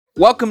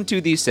Welcome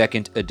to the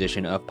second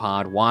edition of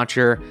Pod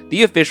Watcher,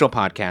 the official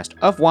podcast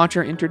of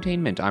Watcher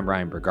Entertainment. I'm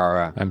Ryan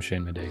Bergara. I'm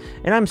Shane Madej.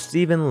 And I'm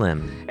Stephen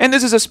Lim. And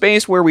this is a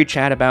space where we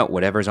chat about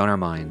whatever's on our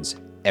minds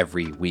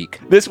every week.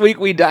 This week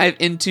we dive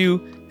into...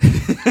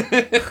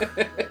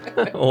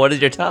 What is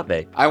your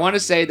topic? I want to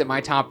say that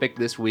my topic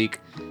this week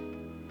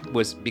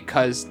was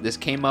because this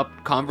came up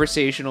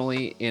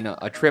conversationally in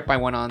a trip I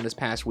went on this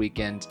past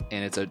weekend,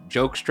 and it's a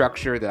joke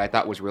structure that I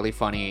thought was really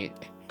funny.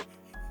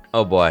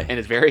 Oh boy. And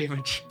it's very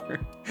immature.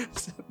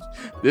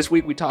 This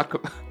week we talk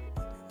about...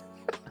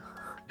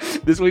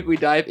 This week we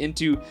dive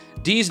into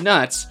deez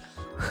nuts.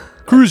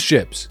 Cruise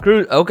ships.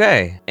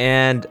 Okay.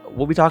 And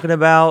we'll be talking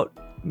about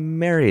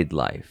married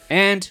life.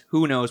 And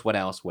who knows what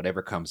else,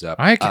 whatever comes up.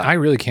 I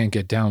really can't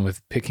get down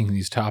with picking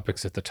these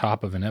topics at the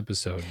top of an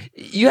episode.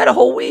 You had a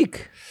whole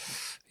week.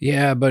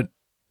 Yeah, but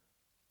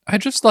I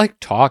just like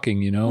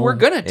talking, you know? We're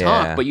going to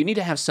talk, Yeah. but you need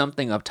to have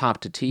something up top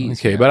to tease.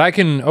 Okay, you know?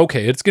 but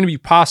it's going to be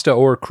pasta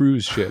or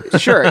cruise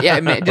ships. Sure, yeah.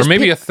 Or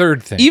maybe a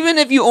third thing. Even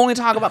if you only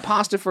talk about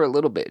pasta for a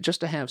little bit,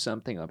 just to have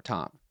something up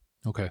top.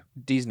 Okay.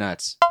 Deez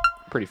nuts.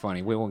 Pretty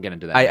funny. We won't get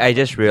into that. I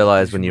just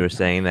realized when you were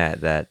saying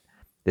that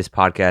this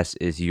podcast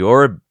is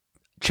your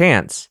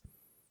chance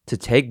to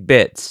take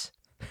bits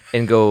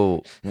and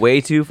go way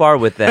too far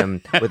with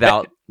them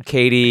without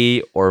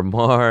Katie or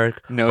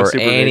Mark No or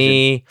supervision.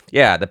 Annie.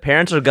 Yeah, the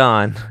parents are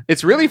gone.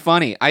 It's really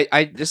funny.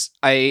 I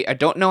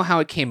don't know how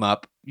it came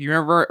up. You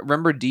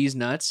remember Deez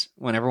nuts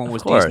when everyone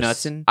was Of course. Deez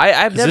nutsing?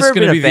 I've Is this never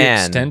going to been be a the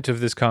fan. extent of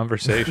this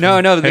conversation? No,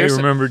 Hey, there's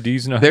remember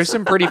Deez nuts? there's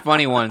some pretty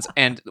funny ones,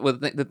 and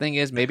the thing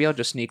is, maybe I'll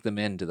just sneak them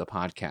into the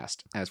podcast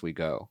as we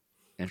go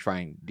and try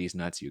and Deez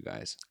nuts you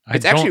guys.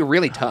 It's actually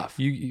really tough.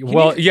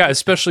 Yeah,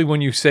 especially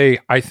when you say,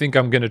 I think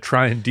I'm going to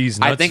try and Deez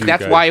nuts I think you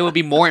that's guys. why it would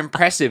be more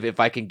impressive if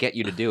I can get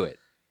you to do it.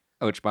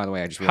 Which, by the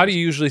way, I just realized. How do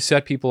you usually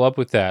set people up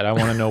with that? I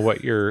want to know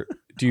what your...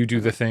 Do you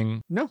do the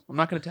thing? No, I'm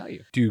not going to tell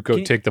you. Do you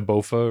go take the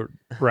Bofa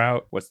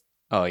route?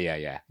 Oh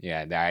yeah.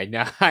 I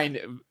know.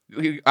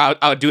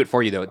 I'll do it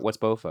for you though. What's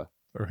Bofa?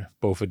 Or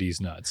Bofa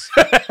Deez nuts?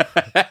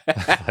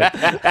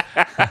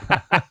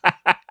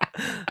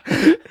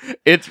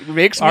 It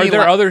makes me. Are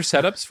there other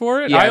setups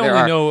for it? Yeah, I there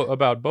only are. know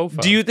about Bofa.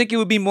 Do you think it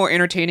would be more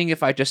entertaining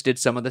if I just did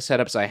some of the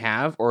setups I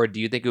have, or do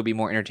you think it would be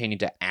more entertaining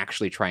to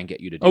actually try and get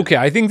you to do Okay,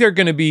 I think they're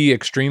going to be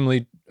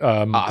extremely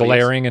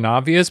glaring and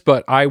obvious,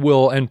 but I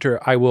will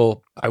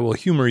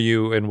humor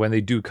you, and when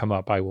they do come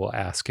up, I will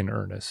ask in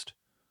earnest.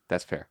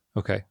 That's fair.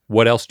 Okay.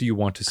 What else do you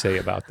want to say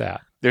about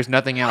that? There's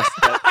nothing else.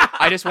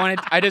 I just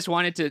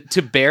wanted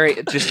to bury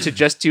it,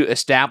 just to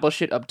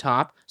establish it up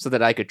top so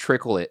that I could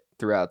trickle it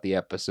throughout the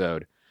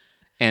episode.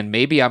 And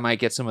maybe I might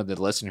get some of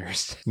the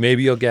listeners.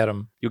 Maybe you'll get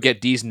them. You'll get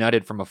Deez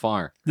nutted from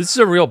afar. This is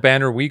a real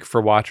banner week for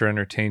Watcher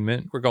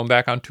Entertainment. We're going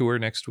back on tour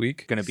next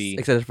week. Gonna be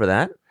Excited for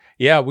that?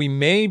 Yeah, we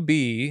may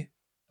be,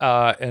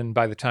 and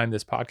by the time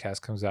this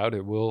podcast comes out,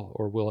 it will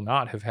or will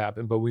not have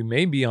happened, but we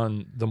may be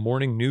on the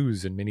morning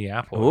news in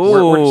Minneapolis.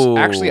 Ooh.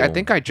 actually, I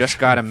think I just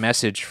got a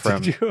message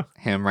from Did you?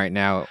 him right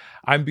now.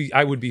 I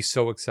would be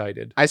so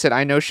excited. I said,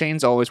 I know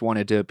Shane's always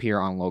wanted to appear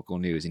on local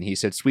news. And he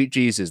said, sweet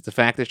Jesus, the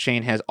fact that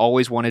Shane has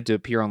always wanted to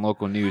appear on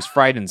local news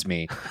frightens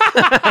me.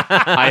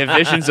 I have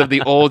visions of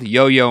the old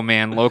Yo-Yo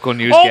Man local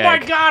news Oh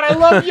gag my God, I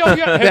love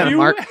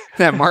Yo-Yo.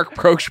 that Mark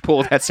Proch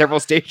pulled at several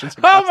stations.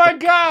 Oh my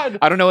God.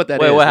 I don't know what that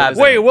Wait, is. what What happened? is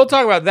it? Wait, we'll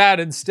talk about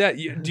that instead.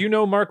 Do you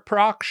know Mark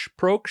Proch?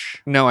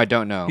 No, I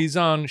don't know. He's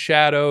on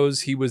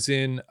Shadows. He was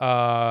in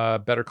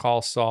Better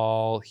Call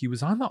Saul. He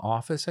was on The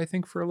Office, I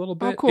think, for a little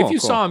bit. cool, If you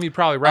cool. saw him, you'd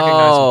probably recognize him.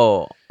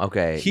 Oh,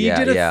 okay. He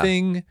did a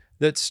thing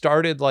that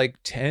started like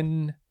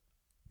 10.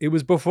 It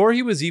was before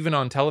he was even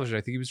on television.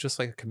 I think he was just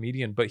like a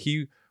comedian, but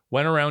he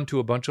went around to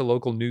a bunch of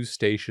local news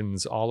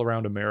stations all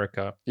around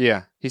America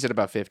Yeah, he said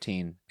about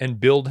 15. and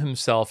billed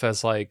himself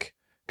as like,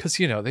 because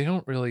they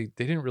didn't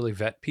really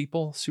vet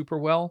people super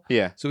well.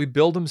 Yeah. So he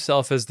billed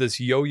himself as this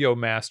yo-yo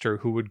master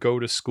who would go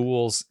to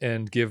schools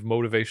and give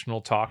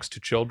motivational talks to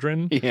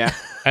children. Yeah.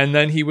 And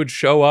then he would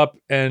show up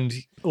and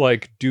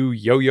like do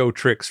yo-yo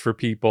tricks for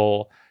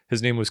people.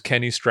 His name was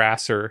Kenny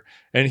Strasser.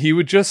 And he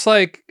would just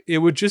like, it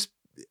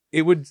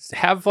would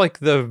have like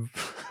the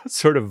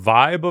sort of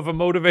vibe of a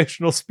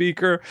motivational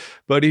speaker,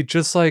 but he'd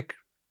just like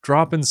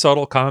drop in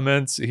subtle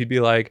comments. He'd be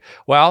like,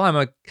 well, I'm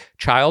a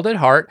child at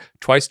heart,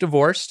 twice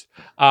divorced.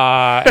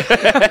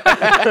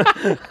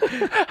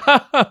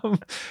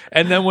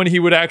 And then when he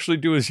would actually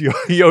do his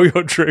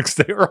yo-yo tricks,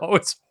 they were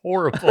always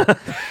horrible.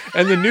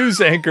 And the news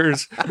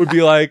anchors would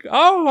be like,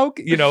 oh,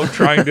 okay,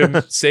 trying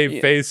to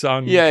save face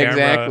on Yeah, camera.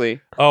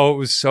 exactly. Oh, it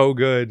was so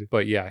good.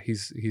 But yeah,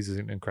 he's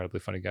an incredibly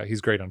funny guy.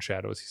 He's great on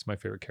Shadows. He's my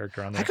favorite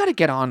character on there. I got to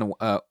get on.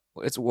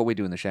 It's What We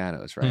Do in the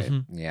Shadows, right?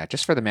 Mhm. Yeah,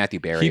 just for the Matthew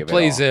Berry. He of it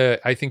plays all.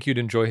 I think you'd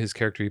enjoy his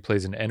character. He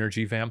plays an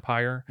energy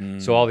vampire. Mm.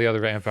 So all the other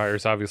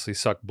vampires obviously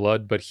suck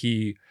blood, but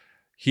he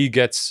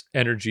gets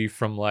energy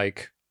from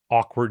like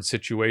awkward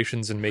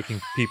situations and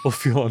making people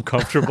feel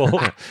uncomfortable.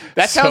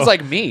 That sounds So-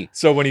 like me.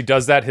 So when he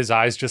does that, his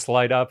eyes just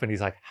light up and he's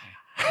like,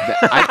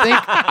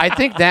 I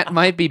think that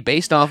might be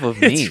based off of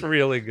me. it's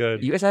really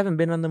good. You guys haven't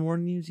been on the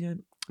morning news yet?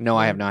 No,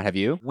 I have not. Have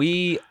you?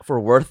 We, for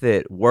Worth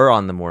It, were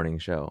on the morning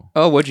show.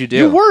 Oh, what'd you do?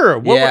 You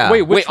were. Yeah.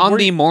 Wait, on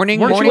the morning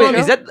weren't you morning on show?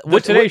 Is that the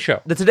Today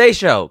Show? The Today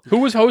Show. Who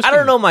was hosting? I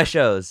don't know my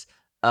shows.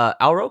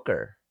 Al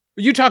Roker.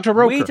 You talked to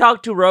Roker. We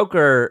talked to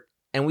Roker,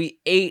 and we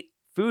ate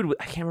food.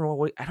 I can't remember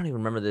what. I don't even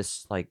remember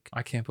this. I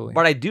can't believe.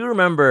 But I do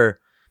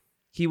remember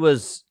he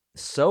was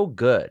so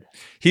good.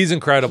 He's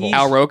incredible.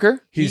 Al Roker?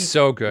 He's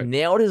so good.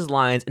 Nailed his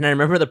lines, and I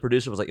remember the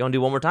producer was like, "You want to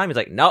do one more time?" He's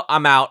like, "No,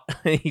 I'm out."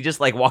 He just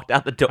walked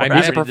out the door.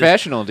 He's a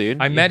professional,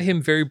 dude. I met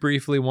him very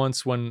briefly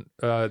once when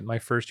my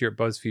first year at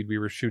BuzzFeed, we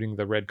were shooting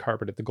the red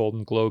carpet at the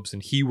Golden Globes,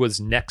 and he was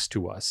next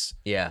to us.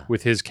 Yeah.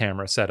 With his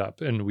camera set up,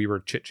 and we were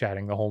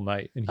chit-chatting the whole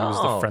night, and he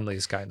was the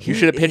friendliest guy in the You world.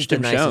 should have pitched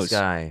him the shows. nicest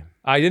guy.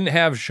 I didn't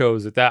have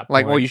shows at that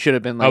point. Well, you should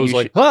have been like. I was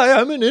like, "Hi,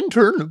 I'm an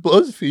intern at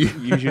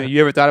BuzzFeed." You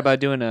ever thought about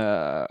doing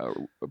a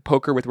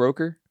poker with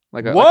Roker?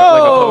 Like a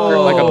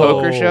Whoa!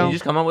 poker show? Did you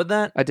just come up with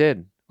that? I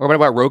did. Or what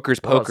about Roker's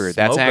Poker?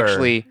 That's Smoker.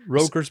 actually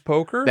Roker's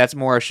Poker. that's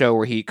more a show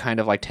where he kind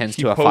of tends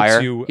He to a pokes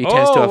fire. you- He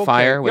tends to a okay.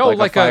 fire with Yo,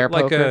 a fire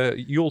like poker. a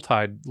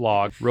Yuletide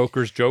log.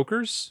 Roker's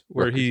Jokers,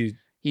 where Roker's-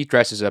 He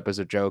dresses up as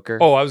a Joker.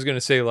 Oh, I was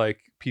gonna say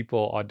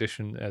people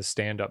audition as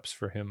stand-ups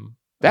for him.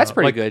 That's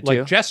pretty good, too.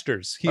 Like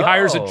jesters. He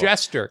hires a Oh.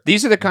 jester.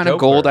 These are the kind of Joker.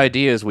 gold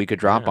ideas we could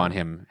drop Yeah. on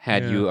him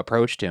had Yeah. you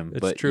approached him.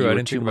 It's but true. you I were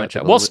didn't too think about much.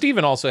 that. Well,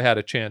 Steven also had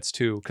a chance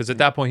too, because at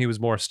that point he was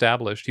more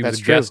established. He was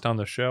That's a true. guest on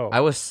the show.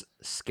 I was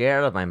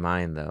scared of my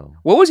mind though.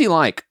 What was he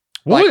like?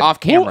 Off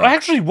camera.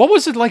 Actually, what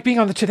was it like being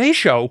on the Today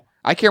Show?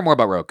 I care more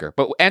about Roker,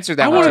 but answer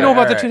that. I one want to too. know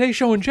about the Alright. Today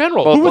Show in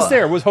general. Well, Who was well-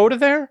 there? Was Hoda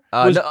there?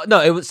 No,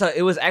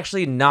 it was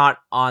actually not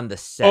on the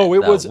set. Oh,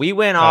 it though. was- We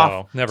went off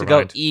Oh, never to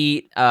mind. go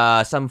eat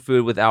some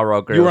food with Al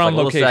Roker. You It were was on a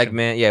little location.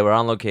 segment. Yeah, we're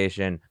on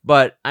location.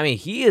 But I mean,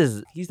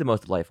 he's the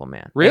most delightful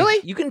man. Really?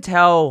 You can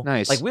tell.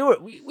 Nice. Like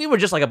we were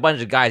just like a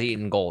bunch of guys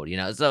eating gold, you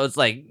know. So it's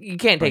like you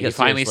can't take He us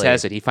finally seriously.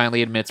 says it. He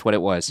finally admits what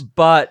it was.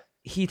 But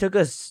he took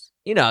us.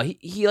 You know,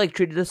 he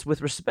treated us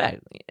with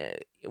respect.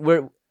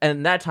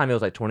 And that time it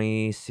was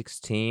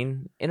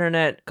 2016.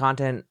 Internet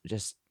content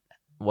just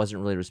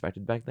wasn't really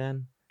respected back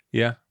then.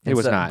 Yeah. It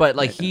was not. But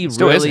he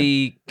Still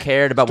really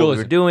cared about Still what we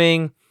were isn't.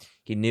 doing.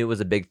 He knew it was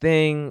a big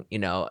thing. You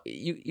know,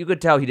 you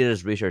could tell he did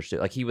his research too.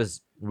 Like he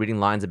was reading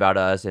lines about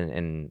us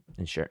and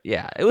sure.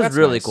 Yeah, it was That's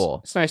really nice.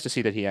 cool. It's nice to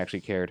see that he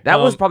actually cared. That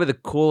was probably the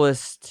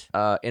coolest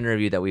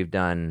interview that we've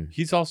done.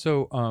 He's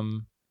also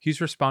he's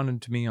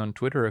responded to me on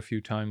Twitter a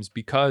few times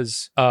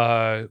because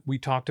we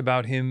talked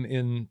about him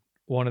in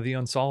one of the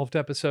Unsolved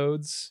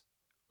episodes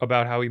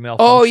about how he malfunctioned.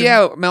 Oh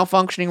yeah,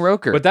 malfunctioning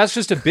Roker. But that's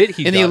just a bit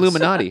he in does. the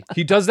Illuminati.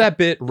 He does that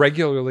bit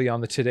regularly on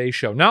the Today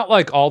Show. Not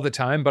all the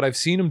time, but I've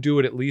seen him do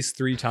it at least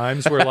 3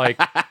 times where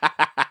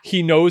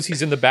he knows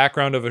he's in the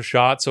background of a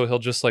shot, so he'll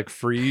just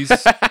freeze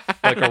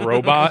like a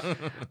robot.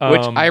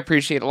 Which I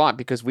appreciate a lot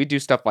because we do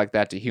stuff like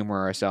that to humor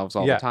ourselves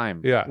all Yeah, the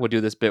time. yeah. We'll do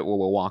this bit where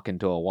we'll walk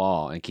into a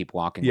wall and keep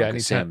walking like a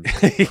sim.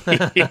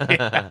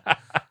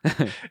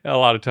 A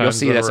lot of times You'll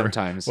see when that we're-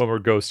 sometimes. when we're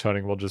ghost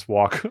hunting, we'll just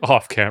walk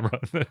off camera.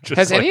 And then just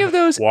Has any of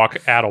those walk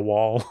at a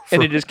wall?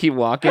 and then just keep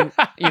walking?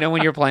 You know,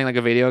 when you're playing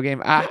a video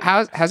game.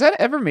 Has that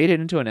ever made it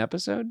into an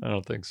episode? I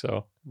don't think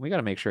so. We got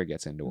to make sure it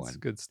gets into It's one.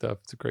 good stuff.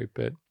 It's a great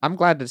bit. I'm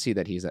glad to see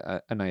that he's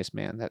a nice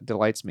man. That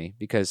delights me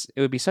because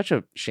it would be such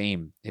a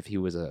shame if he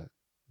was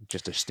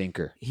just a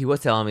stinker. He was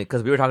telling me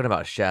because we were talking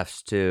about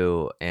chefs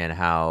too and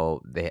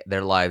how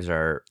their lives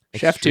are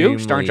Chef 2,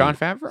 starring Jon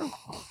Favreau.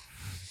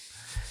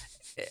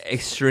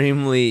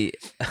 extremely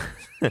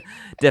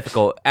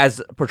difficult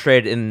as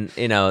portrayed in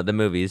the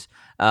movies.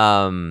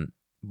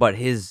 But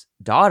his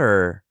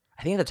daughter,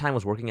 I think at the time,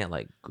 was working at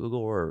Google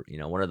or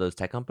one of those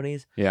tech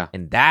companies. Yeah.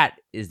 And that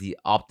is the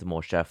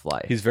optimal chef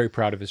life. He's very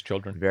proud of his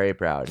children. very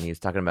proud, and he was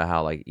talking about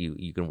how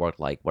you can work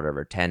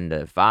 10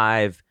 to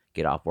 5,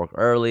 get off work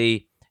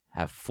early,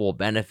 have full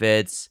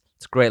benefits.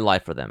 It's a great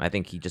life for them. I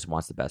think he just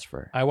wants the best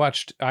for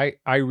her.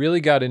 I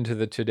really got into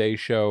the Today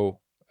Show.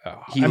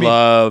 He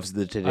loves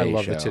the Today Show. I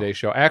love the Today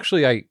Show.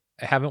 Actually, I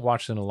haven't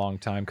watched it in a long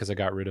time because I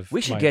got rid of. We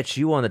should get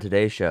you on the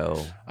Today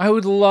Show. I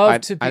would love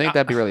to. I think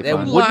that'd be really It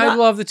fun. would I not-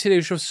 love the Today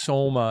Show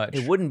so much.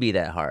 It wouldn't be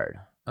that hard.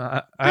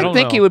 I I don't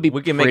think know. he would be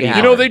We can make it pretty.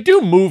 happen. They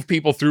do move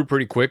people through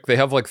pretty quick. They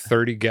have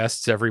 30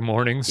 guests every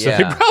morning, so they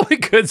Yeah. probably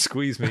could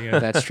squeeze me in.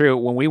 That's true.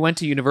 When we went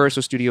to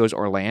Universal Studios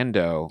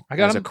Orlando I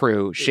got as a him-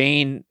 crew,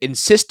 Shane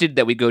insisted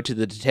that we go to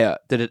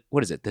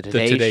what is it? The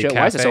Today, Today Show.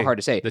 Why is it so Cafe. hard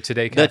to say? The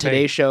Today The Cafe.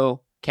 Today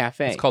Show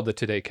Cafe. It's called the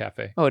Today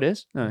Cafe. Oh, it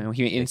is. No,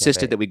 he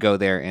insisted Cafe. that we go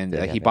there, and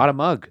Today he Cafe. bought a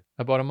mug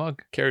I bought a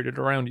mug, carried it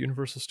around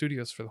Universal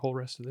Studios for the whole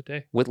rest of the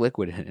day. with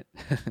liquid in it.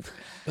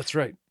 That's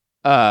right.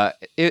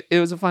 It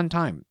was a fun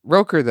time.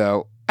 Roker,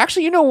 though,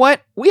 actually, you know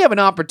what? We have an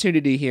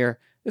opportunity here.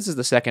 This is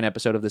the second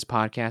episode of this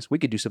podcast. We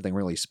could do something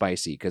really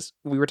spicy because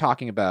we were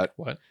talking about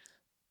What?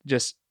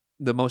 just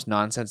the most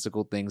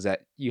nonsensical things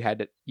that you had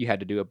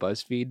to do at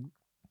BuzzFeed.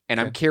 And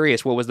I'm Okay.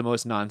 curious, what was the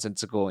most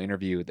nonsensical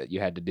interview that you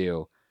had to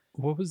do?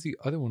 What was the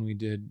other one we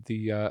did?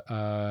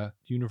 The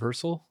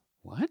Universal?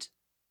 What?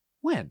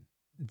 When?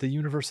 the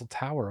Universal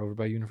Tower over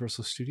by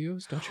Universal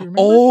Studios. Don't you remember?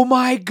 Oh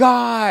my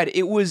God!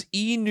 It was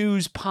E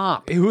News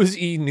Pop. It was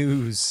E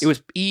News. It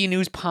was E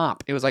News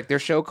Pop. It was like their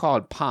show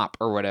called Pop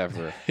or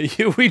whatever.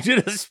 We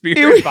did a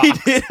spirit box.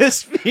 We did a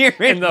spirit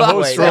And the box.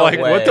 hosts were like,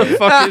 "What the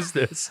fuck is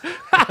this?"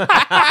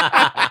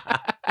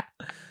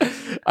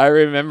 I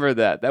remember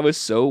that. That was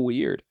so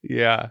weird.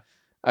 Yeah.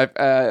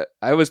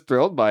 I was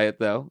thrilled by it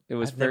though. It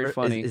was very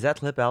funny. Is that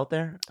clip out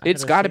there?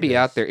 It's got to be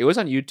out there. It was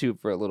on YouTube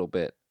for a little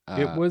bit.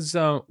 It was.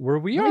 Were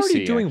we let me already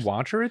see, doing actually.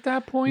 Watcher at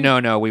that point?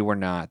 No, we were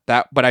not.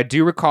 But I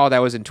do recall that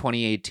was in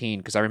 2018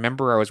 because I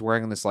remember I was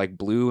wearing this like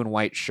blue and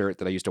white shirt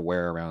that I used to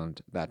wear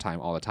around that time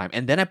all the time,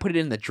 and then I put it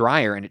in the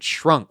dryer and it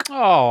shrunk.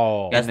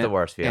 Oh, That's the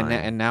worst feeling.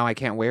 And now I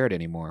can't wear it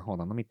anymore.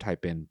 Hold on, let me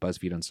type in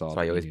BuzzFeed Unsolved. That's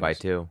why you always buy news.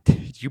 2.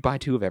 Did you buy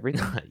 2 of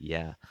everything?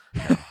 Yeah.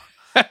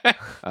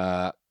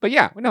 But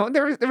yeah, no,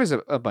 there was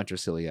a bunch of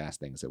silly ass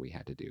things that we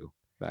had to do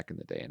back in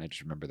the day, and I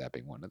just remember that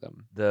being one of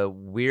them. The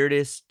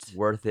weirdest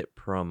worth it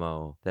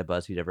promo that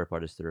BuzzFeed ever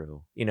put us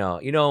through. You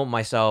know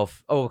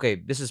myself. Oh, okay.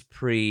 This is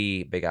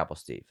pre Big Apple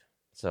Steve.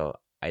 So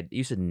I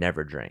used to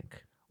never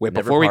drink. Wait,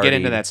 Never before we get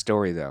into partied. that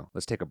story though,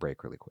 let's take a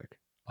break really quick.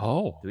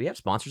 oh. Do we have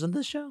sponsors on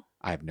this show?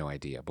 I have no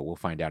idea, but we'll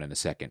find out in a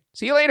second.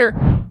 See you later.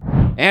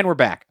 And we're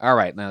back. All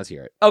right, now let's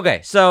hear it.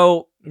 Okay,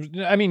 so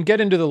I mean, get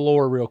into the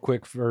lore real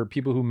quick for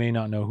people who may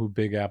not know who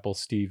Big Apple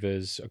Steve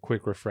is. A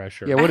quick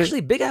refresher. Yeah,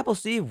 actually, Big Apple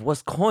Steve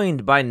was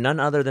coined by none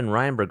other than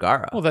Ryan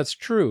Bergara. Well, that's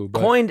true. But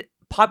Coined,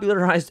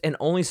 popularized, and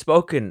only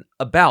spoken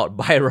about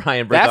by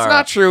Ryan Bergara. That's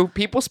not true.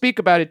 People speak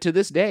about it to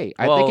this day.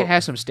 I think Well- it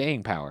has some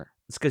staying power.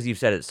 It's because you've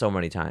said it so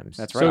many times.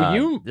 That's So right.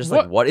 you just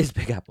what, like what is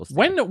Big Apple Steve?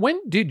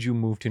 when did you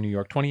move to New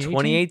York? 2018.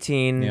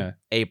 2018 Yeah.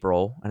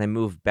 April, and I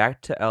moved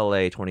back to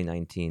LA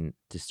 2019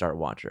 to start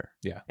Watcher.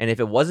 Yeah. And if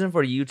it wasn't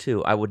for you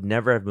two, I would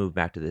never have moved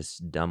back to this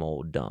dumb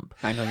old dump,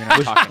 I know you're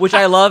not talking. which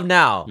I love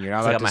now. You're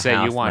not So I allowed got to my say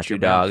house, you my want 2 your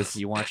dogs.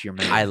 I love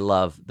I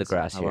love the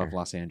grass I here. love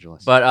Los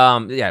Angeles.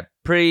 But yeah,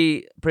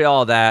 pre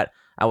all that,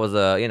 I was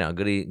a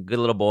good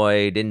little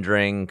boy. Didn't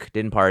drink,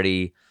 didn't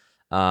party.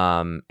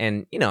 And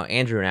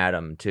Andrew and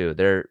Adam too.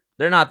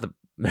 They're not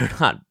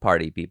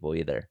party people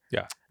either.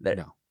 Yeah. They're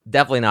No.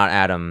 Definitely not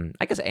Adam.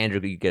 I guess Andrew,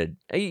 you can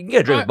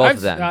get a drink with both I've-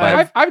 of them.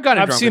 I've- But I've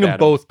gotten I've drunk seen with them Adam.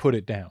 both put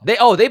it down. they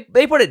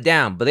put it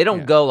down, but they don't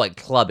Yeah. go like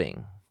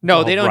clubbing. No,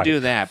 Well, they don't right. do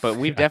that. But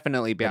we've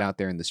definitely been Yeah. out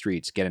there in the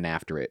streets getting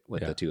after it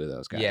with Yeah. the 2 of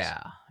those guys.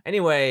 Yeah.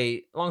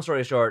 Anyway, long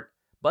story short,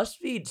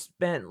 BuzzFeed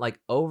spent like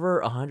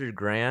over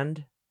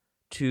 $100,000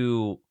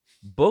 to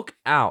book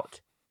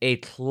out a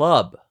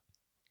club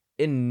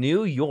in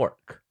New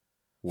York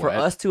for What?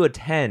 us to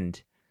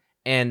attend,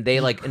 and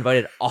they like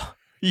invited all.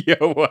 Yo,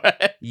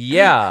 what?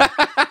 Yeah,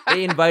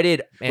 they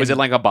invited. Was it and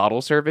like a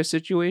bottle service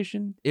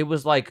situation? It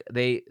was like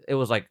a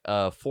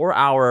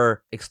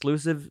 4-hour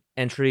exclusive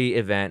entry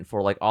event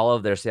for like all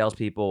of their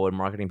salespeople and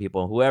marketing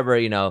people, whoever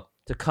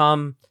to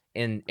come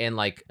and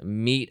like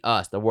meet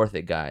us, the Worth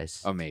It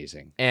guys.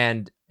 Amazing.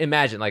 And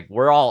imagine, like,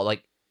 we're all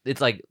like, it's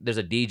like there's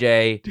a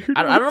DJ.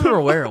 I don't remember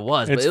where it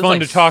was. It's but it was, fun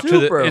like, to talk to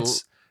super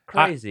it's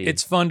crazy.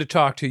 It's fun to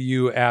talk to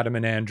you, Adam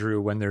and Andrew,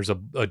 when there's a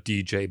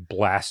DJ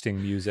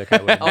blasting music.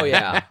 I would Oh,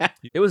 yeah.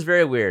 It was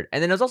very weird.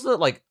 And then it was also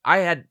like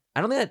I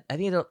think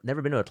I'd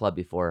never been to a club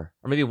before,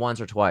 or maybe once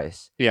or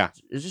twice. Yeah.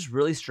 It's just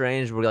really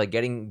strange. We're like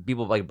getting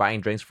people like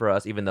buying drinks for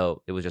us, even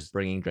though it was just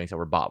bringing drinks that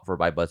were bought for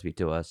by BuzzFeed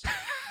to us.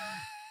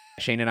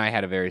 Shane and I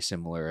had a very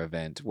similar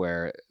event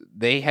where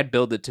they had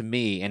billed it to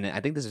me, and I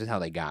think this is how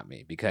they got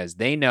me because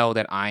they know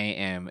that I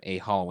am a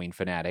Halloween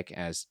fanatic,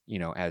 as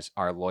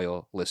our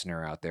loyal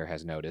listener out there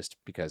has noticed,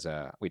 because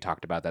we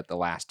talked about that the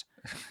last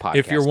podcast.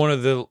 If you're one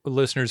of the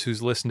listeners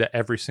who's listened to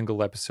every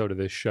single episode of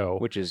this show,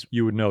 which is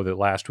you would know that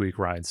last week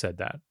Ryan said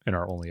that in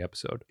our only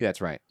episode. that's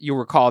right, you'll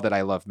recall that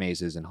I love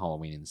mazes and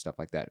Halloween and stuff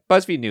like that.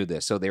 BuzzFeed knew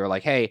this, so they were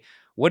like, "Hey,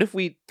 what if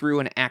we threw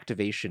an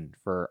activation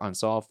for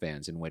Unsolved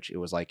fans in which it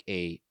was like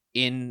a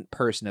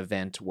in-person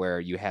event where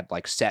you had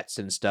like sets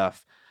and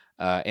stuff,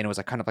 and it was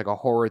like kind of like a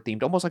horror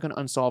themed, almost like an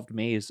Unsolved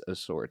maze of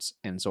sorts."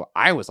 And so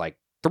I was like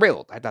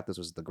thrilled. I thought this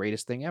was the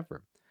greatest thing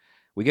ever.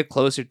 We get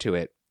closer to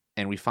it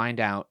and we find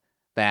out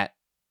that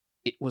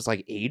it was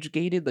like age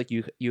gated. Like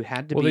you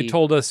had to Well, be. they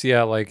told us,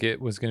 like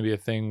it was going to be a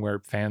thing where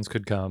fans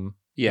could come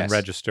Yes. and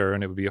register,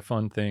 and it would be a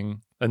fun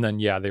thing. And then,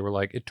 they were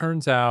like, it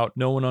turns out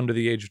no one under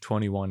the age of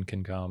 21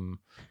 can come.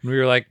 And we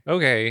were like,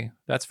 okay,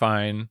 that's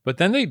fine. But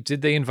then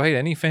did they invite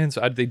any fans?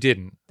 They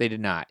didn't. They did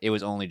not. It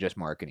was only just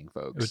marketing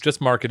folks. It was just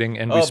marketing,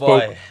 and Oh,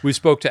 boy. we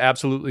spoke to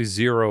absolutely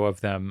zero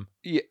of them.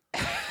 Yeah.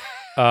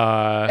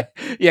 Uh,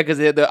 Yeah, because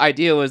the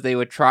idea was they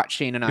would trot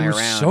Shane and I it was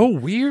around, so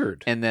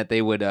weird. and that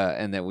they would,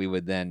 and that we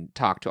would then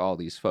talk to all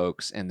these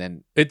folks, and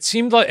then It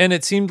seemed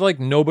like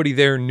nobody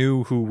there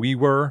knew who we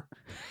were.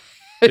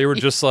 They were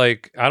just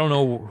like, I don't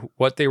know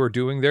what they were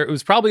doing there. It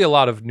was probably a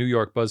lot of New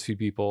York BuzzFeed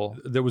people.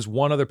 There was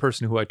one other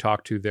person who I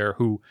talked to there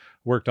who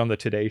worked on the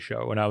Today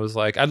Show, and I was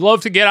like, I'd love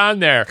to get on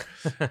there.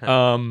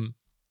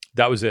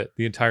 That was it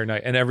the entire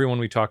night. And everyone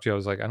we talked to, I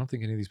was like, I don't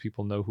think any of these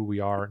people know who we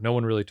are. No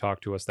one really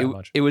talked to us that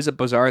much. it was a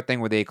bizarre thing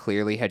where they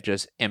clearly had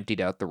just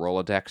emptied out the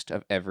Rolodex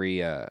of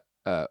every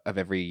of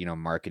every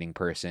marketing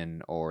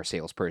person or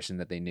salesperson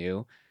that they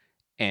knew,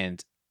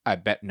 and I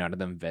bet none of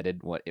them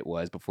vetted what it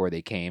was before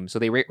they came. So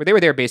they were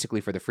there basically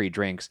for the free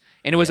drinks,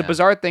 and it was a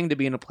bizarre thing to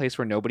be in a place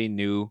where nobody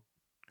knew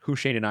who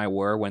Shane and I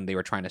were when they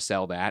were trying to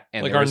sell that,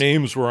 and Like our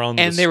names were on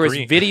the and there was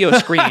screen. video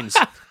screens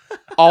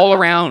all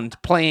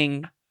around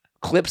playing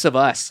clips of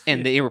us,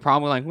 and they were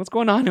probably like, "What's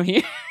going on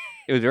here?"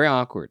 It was very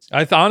awkward.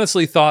 I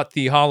honestly thought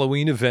the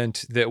Halloween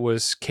event that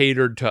was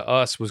catered to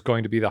us was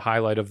going to be the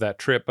highlight of that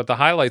trip, but the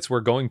highlights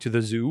were going to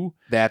the zoo.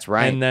 That's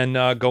right. And then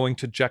going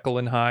to Jekyll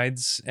and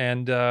Hyde's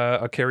and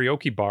a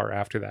karaoke bar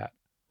after that.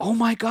 Oh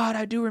my God,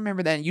 I do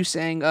remember that. You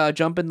sang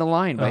 "Jump in the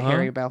Line" by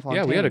Harry Belafonte.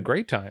 Yeah, we had a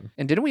great time.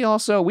 And didn't we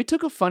also, we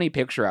took a funny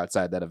picture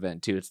outside that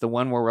event too. It's the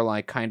one where we're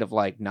like kind of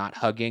like not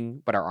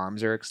hugging, but our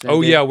arms are extended.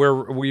 Oh yeah, where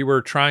we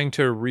were trying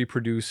to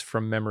reproduce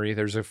from memory.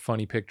 There's a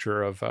funny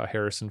picture of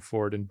Harrison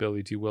Ford and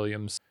Billy D.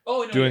 Williams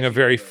doing a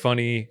very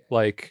funny,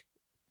 like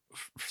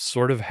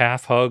sort of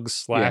half hug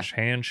 /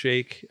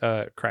 handshake.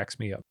 Cracks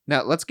me up.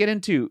 Now let's get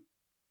into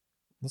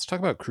Let's talk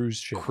about cruise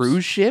ships.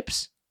 cruise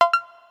ships.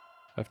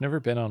 I've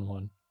never been on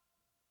one.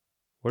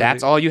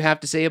 That's all you have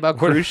to say about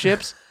cruise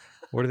ships?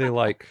 What are they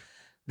like?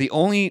 The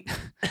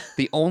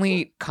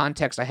only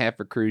context I have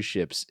for cruise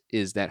ships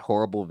is that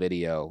horrible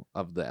video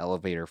of the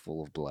elevator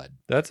full of blood.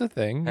 That's a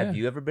thing. Have yeah.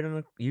 you ever been on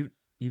a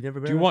you've never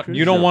been Do you on a want cruise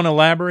you don't ship? want to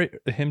elaborate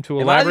him to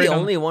Am I elaborate? the on-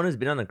 only one who's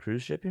been on a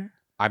cruise ship here?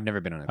 I've never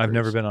been on a cruise. I've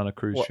never been on a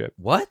cruise ship.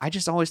 What? I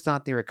just always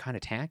thought they were kind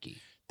of tacky.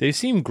 They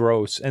seem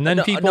gross. And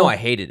then people No, I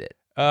hated it.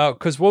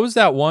 because what was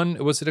that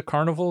one? Was it a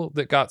carnival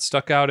that got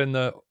stuck out in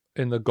the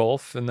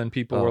Gulf, and then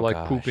people Oh, were like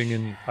gosh. pooping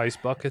in ice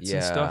buckets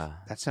and stuff?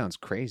 That sounds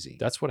crazy.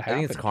 That's what I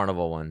happened. think it's a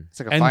carnival one. It's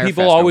like a And fire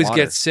people fest on always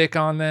water. get sick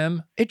on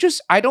them.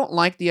 I don't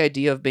like the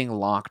idea of being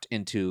locked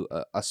into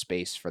a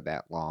space for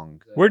that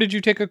long. Where did you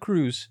take a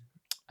cruise?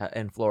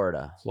 In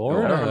Florida.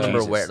 Florida. I don't remember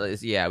Jesus. where.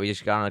 Yeah, we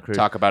just got on a cruise.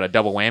 Talk about a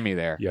double whammy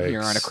there. Yikes.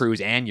 You're on a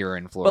cruise and you're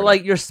in Florida. But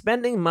like, you're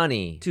spending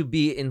money to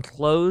be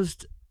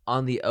enclosed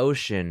on the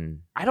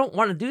ocean. I don't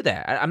want to do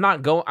that. I'm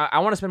not going. I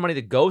want to spend money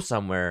to go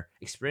somewhere,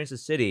 experience the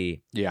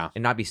city, yeah.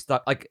 and not be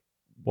stuck. Like,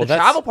 Well, the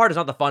travel part is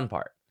not the fun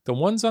part. The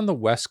ones on the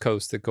West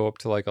Coast that go up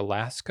to like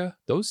Alaska,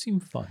 those seem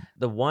fun.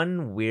 The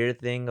one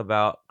weird thing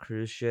about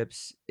cruise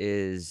ships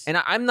is,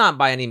 and I'm not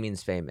by any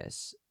means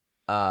famous,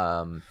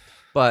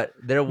 but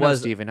there No, was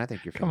Steven, I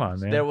think you're Come on,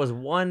 famous. man. there was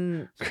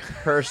one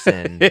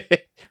person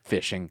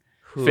Fishing.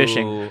 who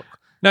Fishing.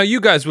 Now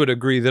you guys would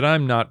agree that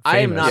I'm not famous. I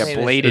am not Yeah,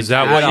 famous bladed Is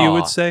that at what you all.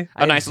 would say?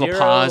 I A nice have little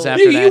zero- pause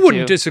after You, that, you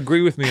wouldn't too.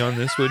 disagree with me on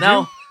this, would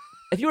No, you?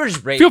 if you were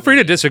just rating Feel free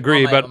to me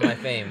disagree, on my, but- on my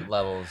fame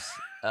levels,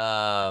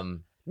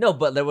 no,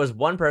 but there was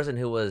one person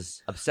who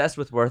was obsessed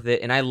with Worth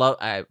It, and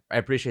I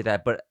appreciate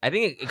that, but I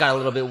think it got a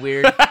little bit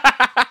weird. And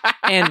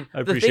I the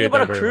thing appreciate about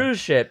that a very cruise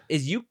ship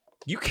is you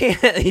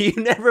can't you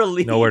never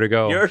leave. Nowhere to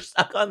go. You're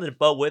stuck on the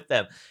boat with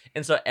them,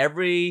 and so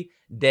every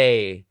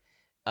day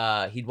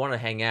he'd want to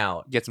hang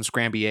out. Get some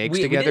scramby eggs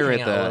We did together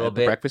hang at out a little the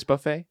bit. breakfast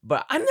buffet.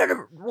 But I'm there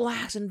to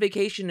relax and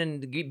vacation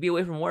and be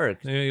away from work.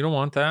 Yeah, you don't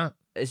want that.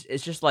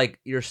 It's just like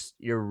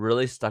you're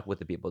really stuck with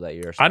the people that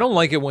you're. I don't stuck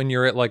like it when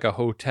you're at like a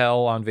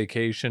hotel on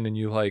vacation and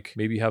you like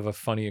maybe have a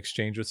funny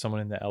exchange with someone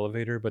in the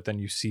elevator, but then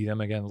you see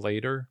them again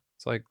later.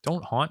 It's like,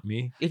 don't haunt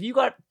me. If you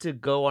got to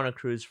go on a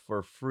cruise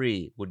for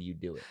free, would you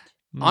do it?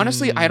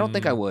 Honestly, I don't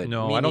think I would.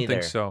 No, Me I don't think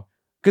neither. so.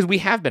 Because we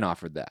have been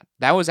offered that.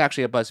 That was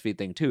actually a BuzzFeed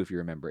thing too, if you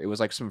remember. It was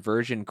like some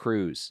Virgin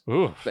cruise,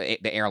 Ooh.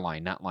 the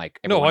airline, not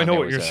like. No, everyone I on know there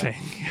what was you're a-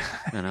 saying.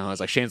 I know.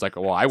 It's like Shane's like,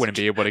 well, I wouldn't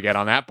be able to get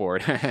on that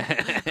board.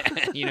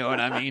 You know what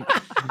I mean?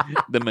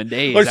 The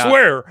Madei. I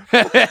swear.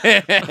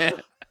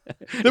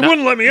 They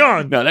wouldn't let me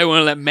on. No, they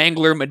wouldn't let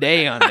Mangler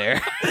Madei on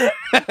there.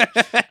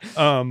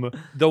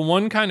 The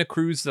one kind of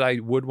cruise that I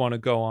would want to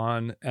go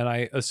on, and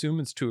I assume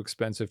it's too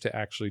expensive to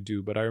actually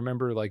do, but I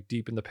remember like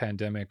deep in the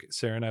pandemic,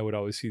 Sarah and I would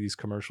always see these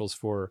commercials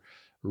for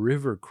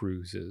river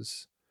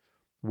cruises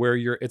where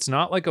it's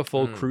not like a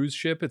full cruise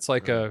ship. It's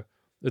like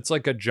it's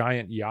like a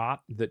giant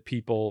yacht that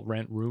people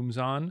rent rooms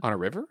on On a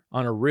river?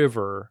 a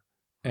river.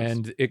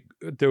 And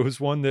there was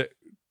one that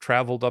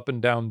traveled up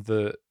and down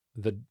the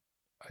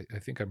I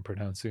think I'm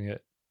pronouncing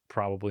it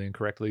probably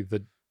incorrectly.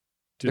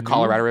 The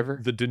Colorado River?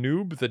 the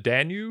Danube,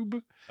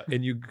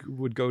 and you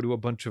would go to a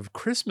bunch of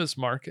Christmas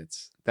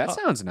markets. That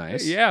sounds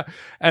nice. Yeah,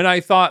 and I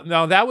thought,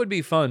 now that would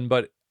be fun,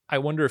 but I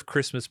wonder if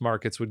Christmas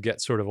markets would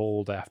get sort of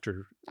old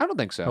after I don't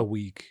think a so.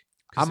 week.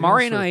 'Cause they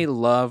Amari and sort I of-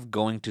 love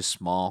going to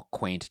small,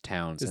 quaint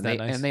towns. Is and that they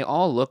nice? and they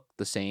all look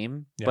the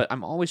same, Yeah. but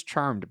I'm always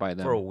charmed by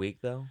them. For a week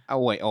though. Oh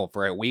wait,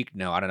 for a week?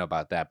 No, I don't know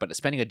about that. But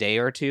spending a day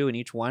or two in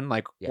each one,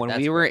 like Yeah, when that's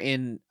we were great.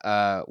 in,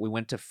 we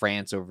went to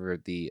France over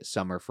the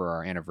summer for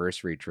our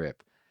anniversary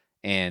trip,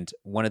 and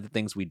one of the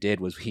things we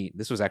did was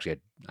this was actually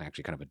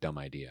kind of a dumb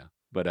idea,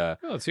 but Oh,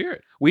 let's hear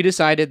it. we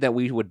decided that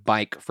we would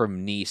bike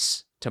from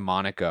Nice to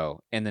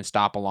Monaco and then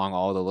stop along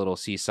all the little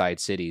seaside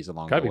cities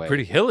along Gotta the be way.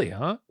 pretty hilly,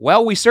 huh?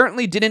 Well, we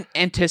certainly didn't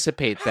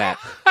anticipate that.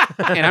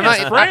 And I'm It's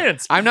not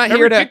France. I'm not Every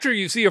here to picture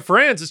you see of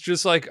France, it's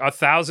just like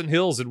 1,000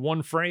 hills in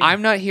one frame.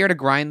 I'm not here to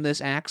grind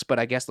this axe, but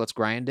I guess let's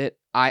grind it.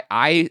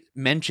 I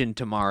mentioned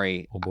to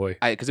Mari, oh boy.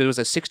 because it was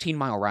a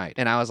 16-mile ride,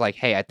 and I was like,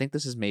 "Hey, I think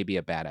this is maybe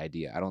a bad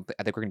idea.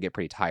 I think we're gonna get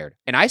pretty tired."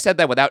 And I said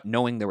that without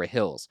knowing there were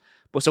hills.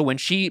 But so when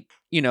she,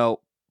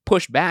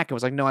 pushed back and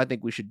was like, "No, I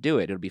think we should do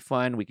it. It'll be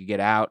fun. We could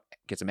get out,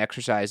 get some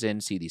exercise in,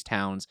 see these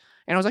towns."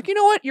 And I was like, "You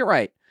know what? You're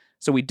right."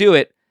 So we do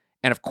it,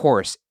 and of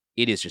course,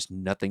 it is just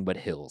nothing but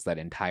hills that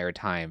entire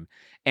time.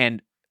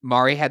 And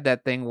Mari had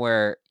that thing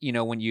where,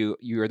 when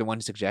you're the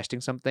one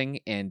suggesting something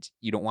and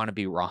you don't want to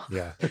be wrong.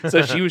 Yeah.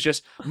 So she was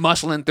just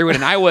muscling through it,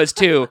 and I was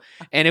too.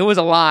 And it was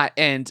a lot,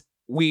 and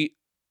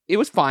it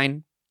was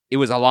fine. It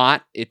was a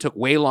lot. It took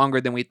way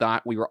longer than we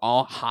thought. We were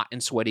all hot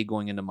and sweaty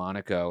going into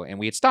Monaco, and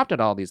we had stopped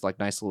at all these like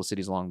nice little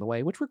cities along the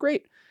way, which were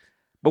great.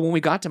 But when we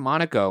got to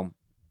Monaco,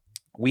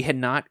 we had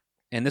not,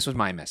 and this was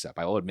my mess up,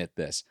 I will admit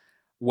this.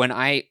 When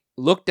I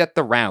looked at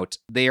the route,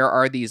 there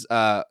are these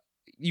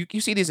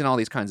you see these in all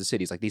these kinds of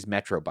cities, like these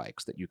metro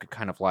bikes that you could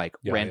kind of like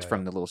rent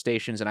from the little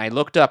stations. And I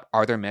looked up,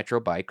 are there metro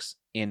bikes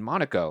in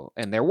Monaco?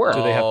 And there were.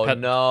 Do they have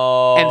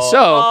no. And so,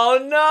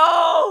 oh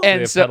no. And do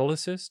they have so, pedal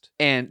assist?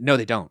 And no,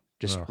 they don't.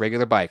 Just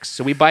regular bikes.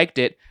 So we biked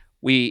it.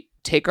 We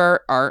take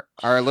our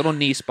little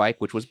Nice bike,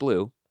 which was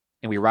blue,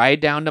 and we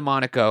ride down to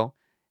Monaco.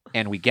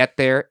 And we get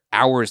there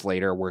hours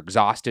later. We're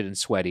exhausted and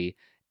sweaty,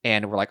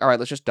 and we're like, all right,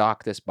 let's just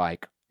dock this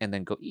bike and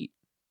then go eat.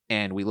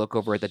 And we look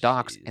over at the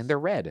docks, and they're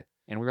red.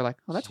 And we were like,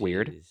 oh, that's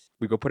weird.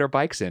 We go put our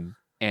bikes in,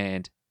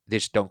 and they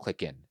just don't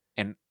click in.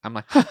 And I'm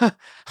like,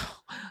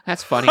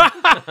 that's funny.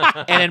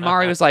 And then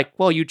Mari was like,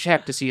 well, you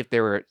checked to see if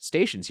there were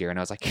stations here. And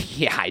I was like,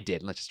 yeah, I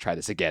did. Let's just try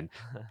this again.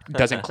 It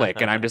doesn't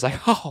click. And I'm just like,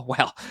 oh,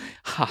 well,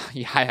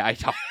 yeah, I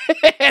don't.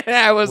 And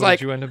I was what like,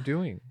 did you end up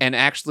doing? And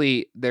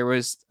actually, there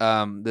was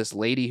this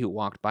lady who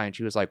walked by, and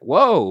she was like,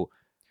 whoa.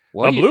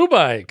 Blue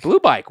bike. Blue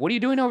bike. What are you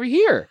doing over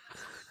here?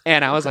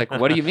 And I was like,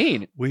 what do you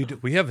mean?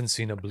 We haven't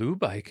seen a blue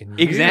bike in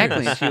years.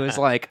 Exactly. And she was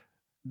like,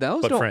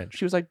 those But don't. French.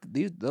 She was like,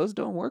 those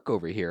don't work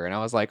over here. And I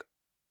was like,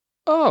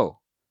 oh,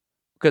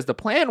 because the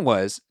plan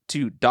was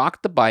to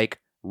dock the bike,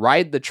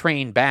 ride the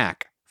train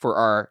back for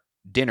our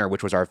dinner,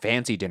 which was our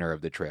fancy dinner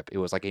of the trip. It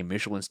was like a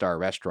Michelin star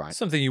restaurant.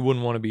 Something you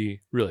wouldn't want to be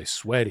really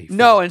sweaty for.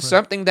 No, and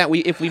something that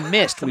if we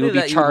missed, we would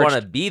be charged.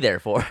 Want to be there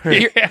for.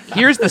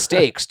 Here's the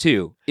stakes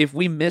too. If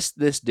we missed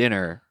this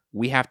dinner,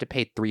 we have to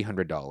pay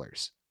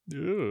 $300.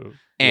 Ew.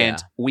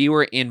 And we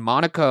were in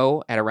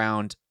Monaco at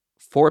around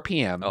 4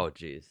 p.m. Oh,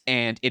 geez.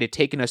 And it had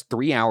taken us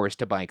 3 hours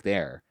to bike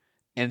there.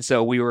 And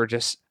so we were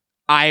just,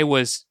 I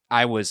was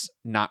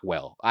not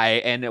well.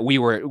 We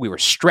were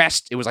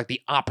stressed. It was like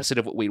the opposite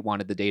of what we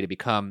wanted the day to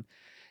become.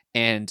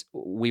 And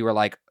we were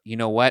like, you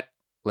know what?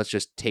 Let's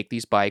just take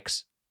these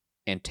bikes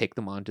and take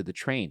them onto the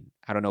train.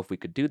 I don't know if we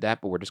could do that,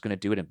 but we're just going to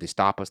do it. If they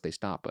stop us, they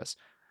stop us.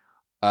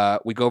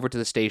 We go over to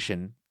the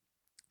station,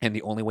 and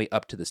the only way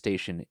up to the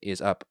station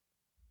is up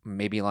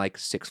maybe like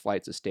 6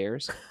 flights of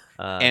stairs.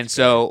 And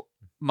so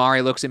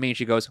Mari looks at me and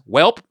she goes,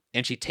 welp.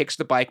 And she takes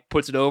the bike,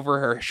 puts it over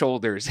her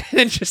shoulders,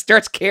 and just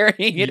starts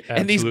carrying it.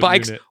 And these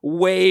bikes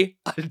weigh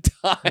a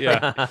ton.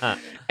 Yeah.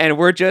 And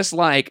we're just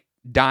like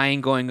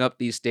dying going up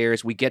these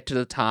stairs. We get to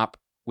the top.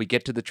 We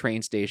get to the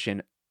train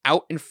station.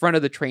 Out in front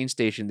of the train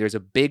station, there's a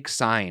big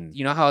sign.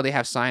 You know how they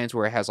have signs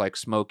where it has like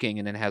smoking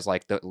and then it has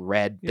like the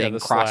red thing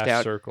crossed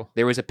out? Circle.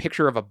 There was a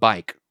picture of a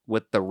bike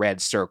with the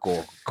red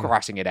circle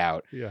crossing it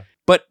out. Yeah.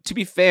 But to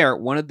be fair,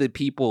 one of the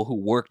people who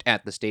worked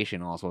at the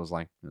station also was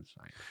like, that's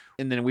fine.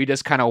 And then we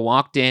just kind of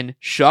walked in,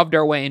 shoved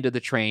our way into the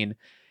train,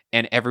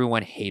 and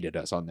everyone hated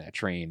us on that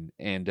train.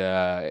 And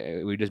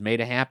we just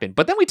made it happen.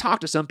 But then we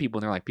talked to some people,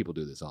 and they're like, people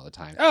do this all the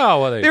time.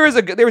 Oh, well,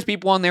 there was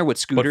people on there with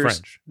scooters.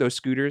 French. Those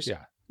scooters.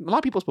 Yeah. A lot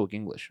of people spoke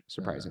English,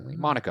 surprisingly.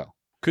 Monaco.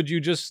 Could you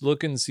just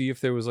look and see if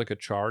there was like a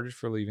charge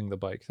for leaving the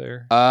bike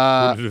there?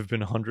 Would it have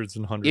been hundreds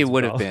and hundreds? It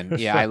would have been.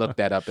 Yeah, I looked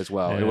that up as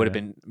well. Yeah. It would have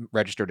been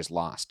registered as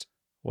lost.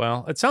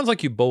 Well, it sounds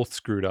like you both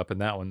screwed up in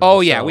that one. Though, oh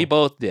yeah, we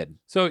both did.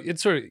 So it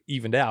sort of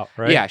evened out,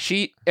 right? Yeah,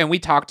 and we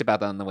talked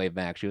about that on the way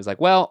back. She was like,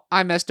 "Well,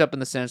 I messed up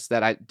in the sense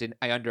that I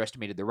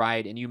underestimated the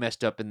ride, and you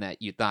messed up in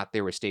that you thought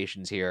there were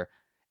stations here."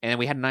 And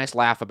we had a nice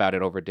laugh about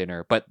it over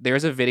dinner. But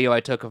there's a video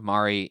I took of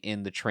Mari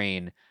in the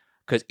train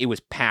because it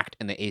was packed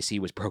and the AC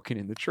was broken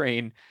in the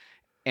train,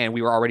 and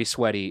we were already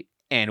sweaty,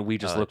 and we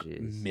just looked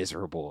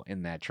miserable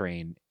in that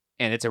train.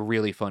 And it's a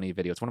really funny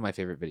video. It's one of my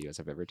favorite videos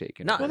I've ever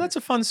taken. Well, that's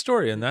a fun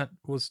story, and that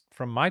was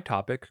from my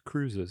topic,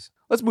 cruises.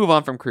 Let's move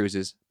on from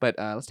cruises, but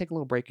let's take a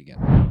little break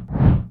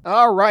again.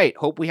 All right.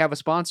 Hope we have a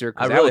sponsor.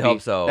 I really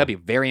hope so. That'd be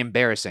very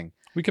embarrassing.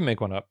 We can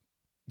make one up.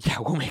 Yeah,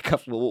 we'll make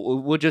up.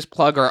 We'll just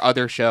plug our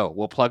other show.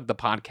 We'll plug the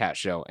podcast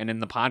show, and in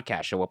the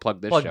podcast show, we'll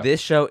plug this show. Plug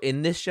this show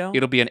in this show?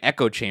 It'll be an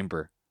echo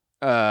chamber.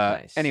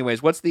 Nice.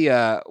 Anyways, what's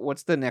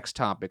the next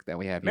topic that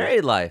we have here?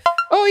 Married life.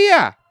 Oh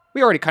yeah,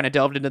 we already kind of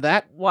delved into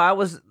that.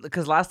 Well,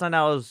 because last night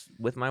I was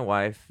with my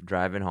wife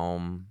driving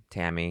home,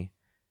 Tammy.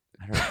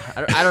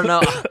 I don't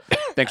know.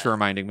 Thanks for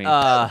reminding me.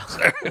 I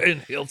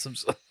inhaled some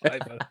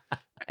saliva.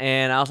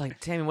 And I was like,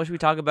 Tammy, what should we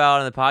talk about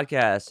on the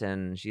podcast?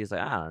 And she's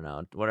like, I don't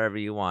know, whatever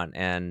you want.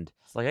 And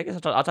it's like, I guess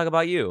I'll talk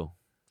about you.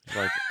 It's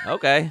like,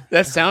 okay.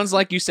 That sounds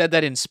like you said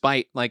that in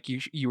spite. Like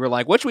you were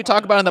like, what should we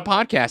talk about on the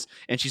podcast?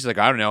 And she's like,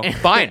 I don't know.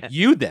 Fine,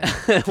 you then.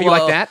 You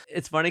like that?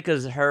 It's funny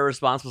because her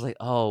response was like,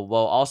 oh,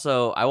 well,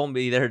 also, I won't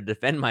be there to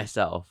defend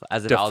myself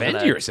as if I was Defend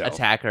going to yourself?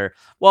 attack her.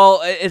 Well,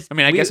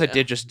 I guess I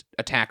did just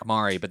attack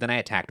Mari, but then I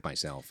attacked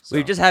myself. So.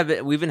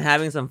 We've been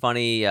having some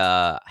funny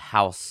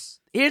house.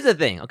 Here's the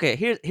thing. Okay,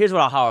 here's how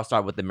I'll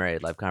start with the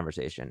married life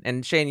conversation.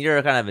 And Shane,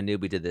 you're kind of a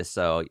newbie to this,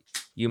 so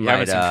you might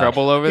having some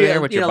trouble over there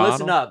with your bottle?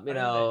 listen up.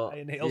 I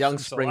inhaled Young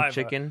some spring saliva,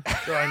 chicken.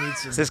 So I need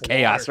some This is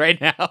chaos water. right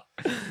now.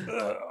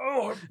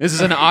 This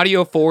is an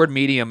audio forward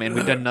medium, and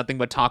we've done nothing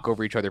but talk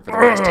over each other for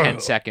the last 10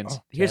 seconds.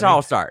 Here's how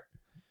I'll start,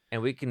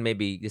 and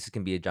this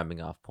can be a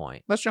jumping off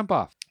point. Let's jump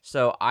off.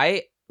 So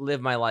I live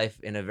my life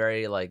in a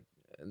very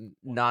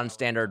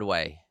non-standard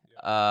way.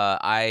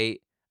 I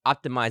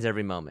optimize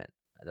every moment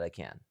that I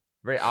can.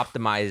 Very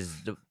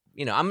optimized.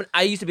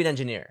 I used to be an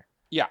engineer.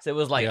 Yeah. So it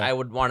was like I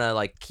would want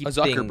to keep A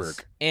Zuckerberg.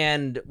 things.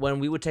 And when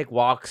we would take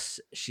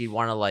walks, she'd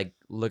want to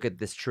look at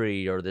this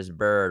tree or this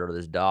bird or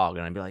this dog,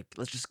 and I'd be like,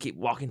 let's just keep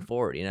walking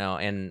forward,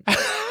 and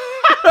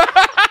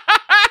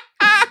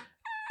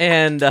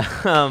and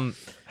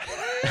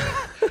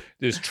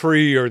This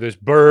tree or this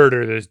bird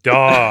or this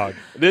dog.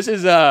 This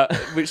is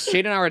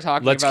Shane and I were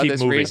talking Let's about keep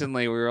this moving.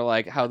 recently. We were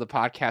like, how the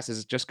podcast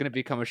is just going to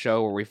become a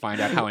show where we find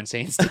out how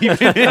insane Steven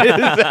is.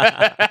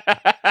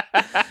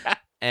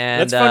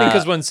 and That's funny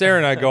because when Sarah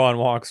and I go on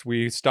walks,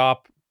 we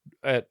stop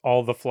at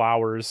all the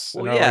flowers.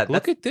 Well, and are yeah, like,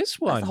 look at this that's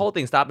one. the whole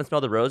thing. Stop and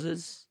smell the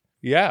roses.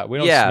 Yeah, we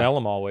don't Yeah. smell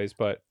them always,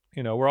 but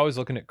we're always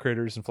looking at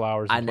critters and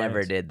flowers. And I never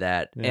plants. did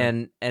that,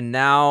 Yeah. and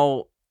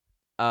now.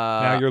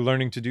 Now you're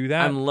learning to do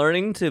that. I'm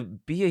learning to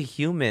be a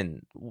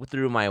human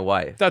through my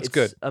wife. That's It's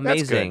good.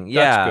 Amazing. That's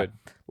Yeah. good.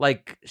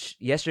 Like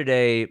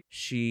yesterday,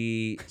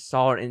 she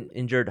saw an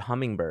injured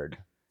hummingbird,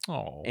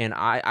 Oh, and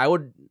I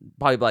would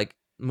probably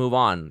move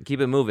on,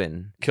 keep it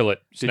moving. kill it.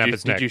 Snap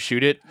its neck. Did you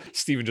shoot it?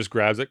 Steven just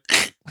grabs it.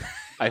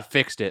 I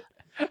fixed it.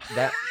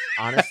 That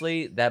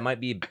honestly, that might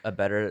be a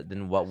better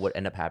than what would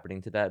end up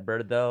happening to that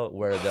bird, though,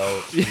 where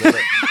they'll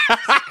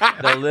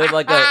live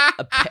like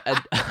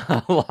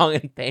a long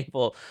and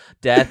painful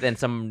death, and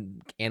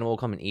some animal will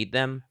come and eat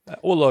them.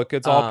 Well, look,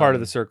 it's all part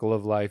of the Um, circle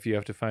of life. You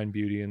have to find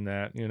beauty in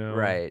that,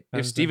 Right.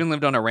 If Steven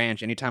lived on a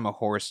ranch, anytime a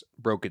horse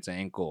broke its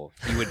ankle,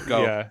 he would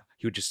go. Yeah.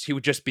 He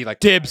would just be like,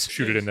 dibs,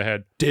 Shoot it in the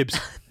head. dibs,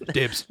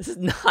 dibs.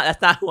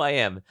 That's not who I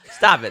am.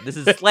 Stop it. This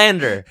is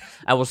slander.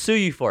 I will sue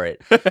you for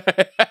it.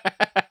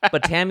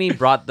 But Tammy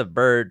brought the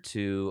bird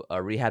to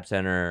a rehab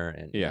center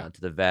and to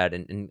the vet,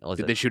 and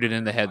Did they shoot it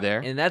in the head there?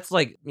 and that's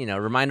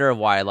reminder of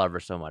why I love her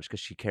so much, because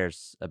she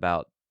cares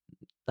about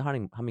the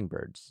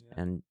hummingbirds.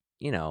 And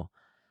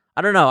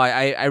I don't know.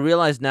 I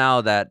realize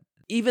now that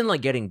even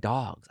getting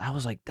dogs, I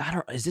was like,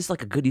 is this a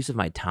good use of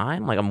my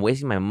time? I'm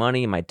wasting my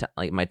money and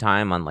my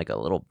time on a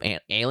little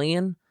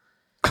alien.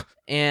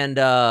 And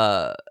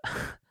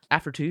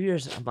after 2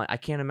 years, I'm like, I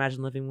can't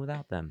imagine living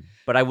without them.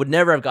 But I would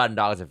never have gotten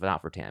dogs if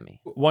not for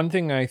Tammy. One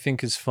thing I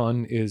think is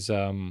fun is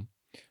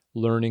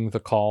learning the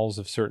calls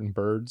of certain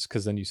birds,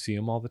 because then you see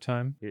them all the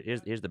time.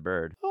 Here's the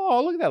bird.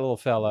 Oh, look at that little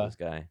fella. This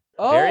guy.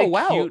 Oh Very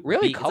wow, cute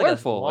really beak. It's like a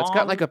colorful. It's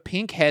got long- a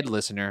pink head,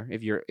 listener.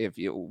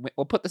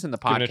 We'll put this in the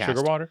Giving it podcast.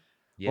 sugar water.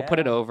 We'll put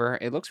it over.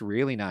 It looks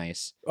really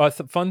nice.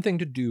 Fun thing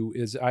to do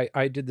is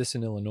I did this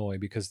in Illinois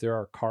because there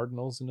are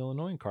cardinals in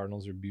Illinois, and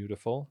cardinals are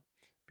beautiful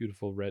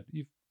red.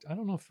 I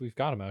don't know if we've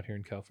got them out here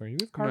in California.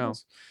 Do we have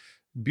cardinals?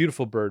 No.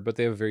 Beautiful bird, but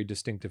they have a very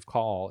distinctive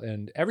call.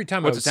 And every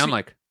time What's it sound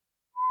like?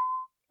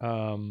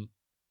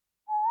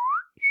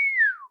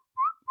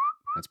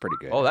 That's pretty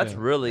good. Oh, that's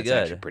really That's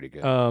actually good. pretty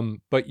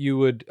good. but you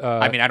would.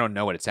 I mean, I don't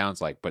know what it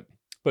sounds like, but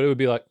it would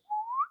be like,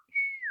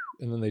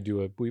 and then they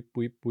do a weep,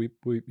 weep, weep,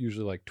 weep,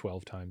 usually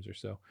 12 times or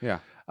so. yeah.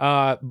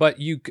 But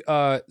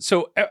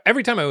so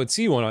every time I would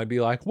see one, I'd be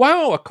like,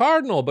 wow, a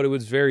cardinal, but it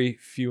was very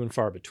few and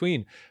far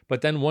between.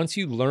 But then once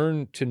you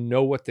learn to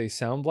know what they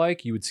sound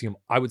like, I would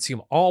see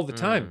them all the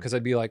time, because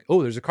I'd be like,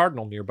 oh, there's a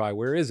cardinal nearby.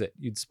 Where is it?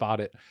 You'd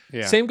spot it.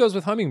 Yeah. Same goes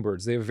with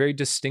hummingbirds. They have a very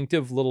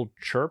distinctive little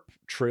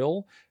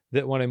trill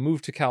that when I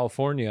moved to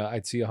California,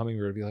 I'd see a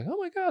hummingbird and be like, oh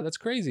my God, that's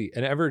crazy.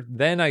 And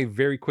then I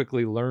very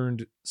quickly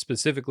learned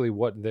specifically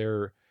what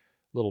their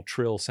little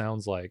trill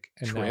sounds like.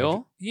 And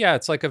Trill? Yeah,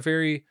 it's like a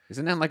very,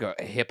 Isn't that like a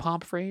hip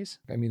hop phrase?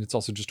 I mean, it's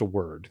also just a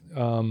word.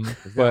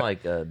 Is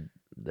But that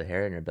the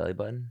hair in your belly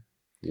button?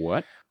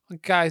 What?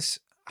 guys,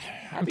 I'm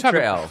Happy talking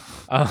trail.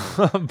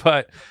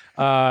 but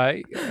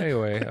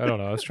anyway, I don't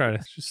know. I was trying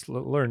to just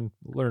learn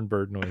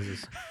bird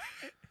noises.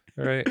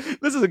 All right.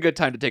 This is a good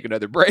time to take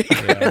another break.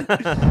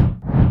 Yeah.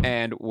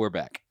 And we're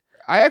back.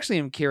 I actually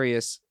am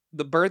curious.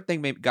 The bird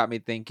thing got me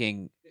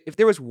thinking, if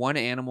there was one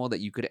animal that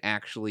you could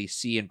actually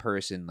see in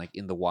person,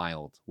 in the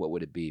wild, what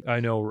would it be? I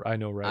know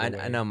right away.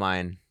 I know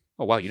mine.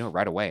 Oh, wow. You know it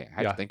right away. I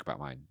had Yeah. to think about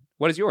mine.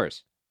 What is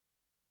yours?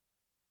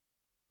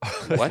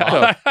 What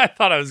the? I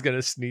thought I was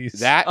gonna sneeze.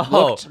 That Oh,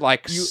 looked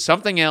like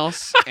something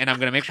else, and I'm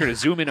gonna make sure to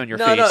zoom in on your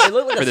No, face it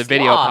looked like for a the sloth.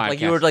 video podcast.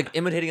 Like you were like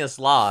imitating a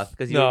sloth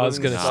because you No, were I was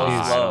moving gonna so sneeze.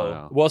 I don't slow.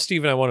 know. Well,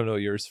 Steven, I want to know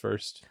yours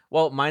first.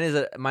 Well, mine is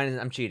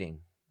I'm cheating.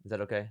 Is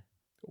that okay?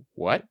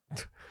 What?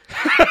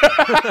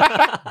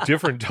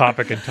 Different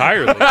topic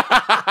entirely.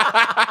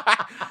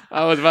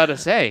 I was about to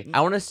say.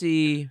 I want to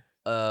see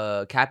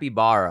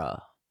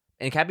capybara,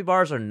 and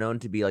capybaras are known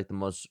to be like the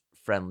most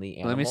friendly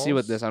animals. Let me see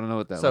what this. I don't know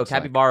what that. So looks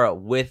like. capybara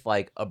with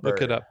like a bird.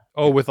 Look it up.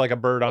 Oh, with like a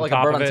bird on like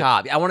top a bird of on it.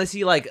 top. I want to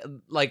see like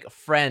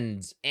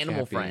friends,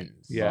 animal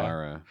friends. Yeah.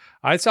 Capybara.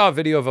 I saw a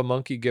video of a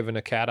monkey giving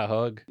a cat a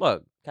hug.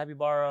 Look,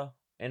 capybara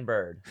and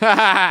bird.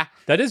 That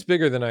is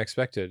bigger than I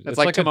expected. That's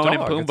it's like a Timon and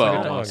dog. It's Pumbaa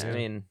like a almost. dog, I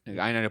yeah. mean,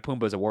 I know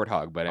Pumbaa's a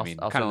warthog, but I mean,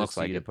 I'll kind of send looks this to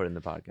like you it. to put in the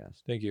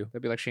podcast. Thank you.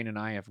 That'd be like Shane and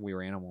I if we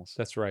were animals.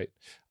 That's right.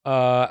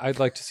 I'd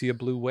like to see a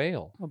blue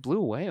whale. A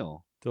blue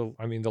whale.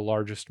 The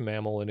largest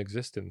mammal in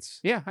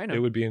existence. Yeah, I know. It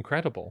would be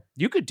incredible.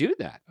 You could do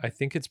that, I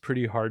think it's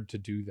pretty hard to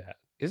do that.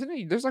 isn't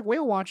it? There's like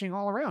whale watching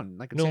all around.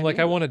 Like in No, San like I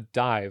Diego. want to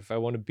dive. I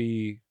want to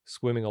be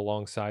swimming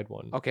alongside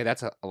one. Okay,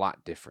 that's a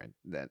lot different.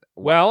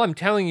 Well, I'm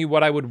telling you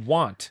what I would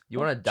want. You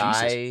want to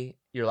Jesus. die?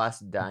 Your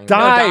last dying.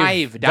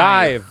 Dive.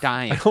 dive.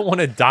 I don't want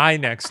to die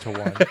next to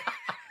one.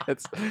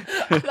 That's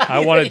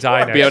I want to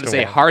die next be able to to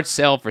say one. hard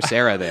sell for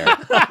Sarah there.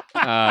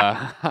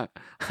 I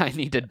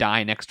need to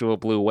die next to a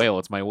blue whale.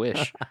 It's my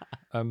wish.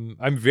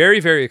 I'm very,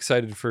 very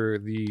excited for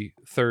the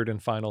third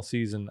and final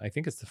season. I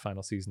think it's the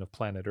final season of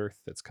Planet Earth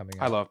that's coming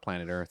out. I love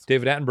Planet Earth.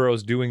 David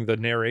Attenborough's doing the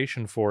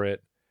narration for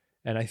it,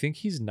 and I think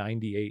he's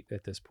 98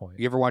 at this point.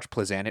 You ever watch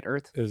Planet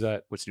Earth Is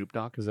that with Snoop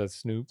Dogg?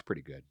 Snoop? It's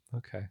pretty good.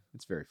 Okay.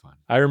 It's very fun.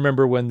 I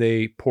remember when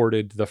they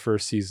ported the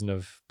first season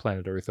of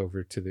Planet Earth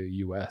over to the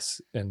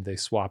US and they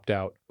swapped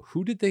out.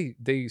 Who did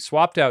they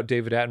swapped out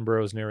David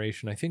Attenborough's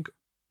narration? I think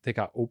they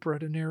got Oprah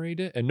to narrate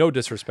it. And no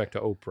disrespect to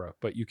Oprah,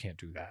 but you can't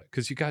do that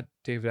because you got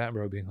David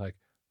Attenborough being like,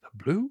 the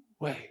blue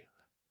whale.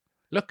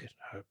 Look at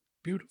her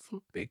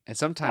beautiful big. And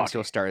sometimes body."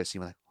 he'll start to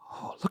seem like,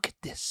 oh, look at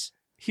this.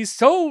 He's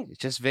so It's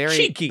just very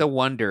Cheeky. the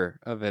wonder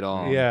of it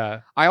all.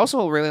 yeah, I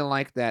also really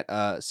like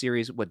that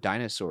series with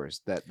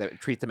dinosaurs that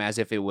treat them as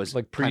if it was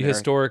like Planet Earth.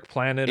 prehistoric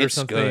planet or It's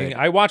something. good.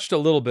 I watched a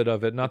little bit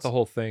of it, not the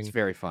whole thing. It's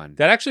very fun.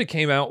 That actually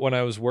came out when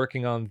I was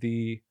working on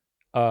the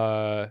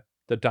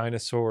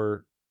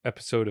dinosaur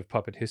episode of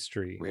Puppet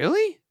History.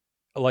 Really?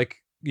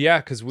 Like, yeah,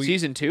 because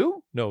Season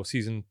 2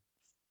 season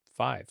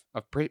 5.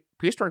 of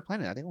Prehistoric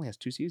Planet. I think it only has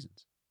 2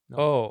 seasons. No.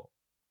 Oh,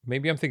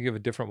 maybe I'm thinking of a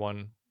different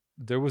one.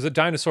 There was a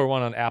dinosaur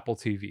one on Apple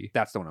TV.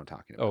 That's the one I'm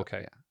talking about.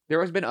 Okay. Yeah.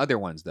 There has been other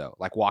ones though,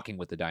 like Walking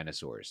with the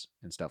Dinosaurs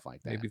and stuff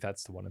like that. Maybe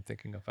that's the one I'm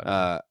thinking of. I don't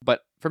know.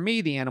 But for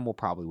me, the animal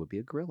probably would be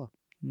a gorilla.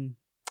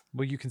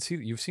 Well, you can see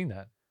you've seen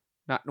that.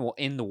 Not well,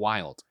 in the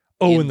wild.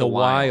 Oh, in the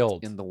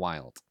wild. In the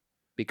wild.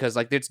 Because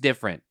like it's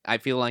different. I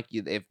feel like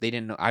if they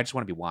didn't know, I just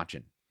want to be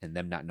watching and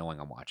them not knowing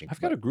I'm watching.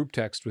 I've got a group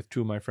text with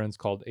 2 of my friends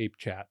called Ape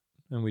Chat,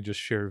 and we just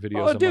share videos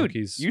Oh, of dude,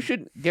 monkeys. you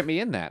should get me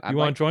in that. You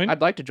wanna join?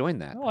 I'd like to join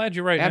that. I'll add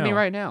you right Add now. me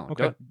right now.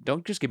 Okay.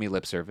 Don't just give me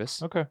lip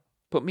service. Okay.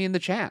 Put me in the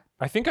chat.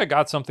 I think I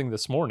got something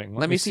this morning.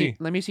 Let me see.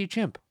 Let me see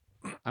Chimp.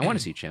 I want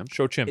to see Chimp.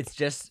 Show Chimp. It's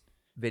just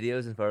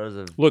videos and photos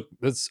of. Look,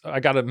 I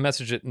got a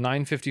message at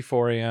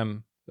 9:54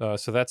 a.m.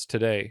 So that's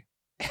today.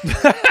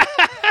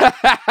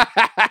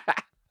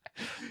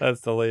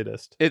 That's the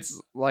latest.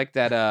 It's like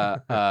that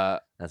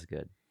That's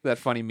good. that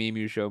funny meme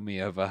you showed me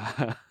of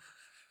of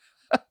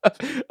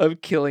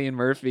Cillian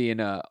Murphy in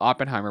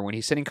Oppenheimer when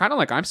he's sitting kind of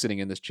like I'm sitting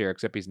in this chair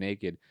except he's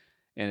naked,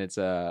 and it's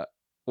what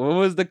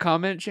was the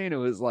comment, Shane? It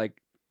was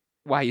like,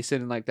 why you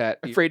sitting like that?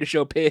 Afraid to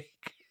show pig.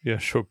 Yeah,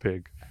 show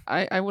pig.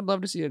 I would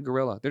love to see a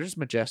gorilla. They're just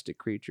majestic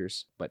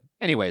creatures. But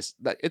anyways,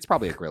 it's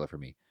probably a gorilla for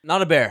me.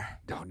 Not a bear.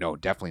 No,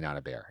 definitely not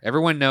a bear.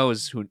 Everyone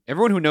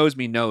who knows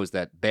me knows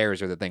that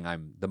bears are the thing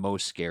I'm the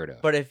most scared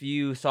of. But if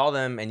you saw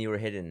them and you were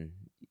hidden,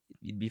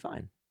 you'd be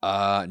fine.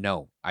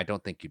 No, I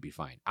don't think you'd be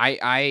fine.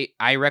 I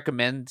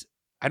recommend.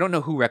 I don't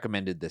know who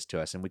recommended this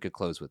to us, and we could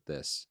close with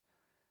this.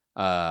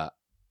 I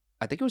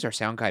think it was our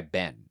sound guy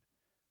Ben,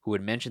 who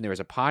had mentioned there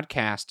was a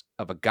podcast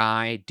of a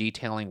guy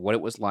detailing what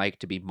it was like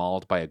to be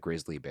mauled by a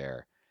grizzly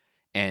bear,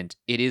 and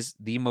it is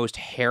the most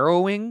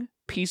harrowing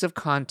piece of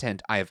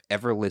content I have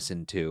ever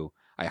listened to.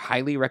 I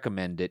highly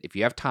recommend it if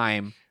you have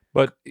time.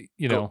 But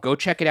Go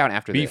check it out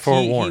after be this.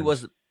 forewarned. He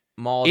was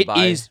mauled It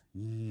by. is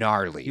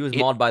gnarly. He was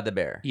mauled by the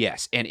bear.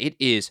 Yes, and it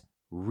is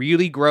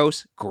really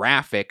gross,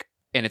 graphic,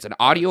 and it's an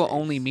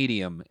audio-only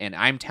medium. And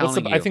I'm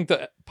telling you, I think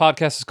the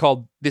podcast is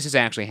called this is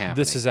actually happening.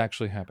 This is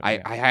actually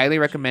happening. I highly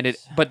recommend it.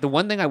 But the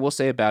one thing I will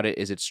say about it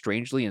is it's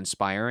strangely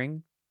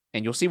inspiring,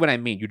 and you'll see what I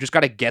mean. You just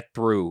got to get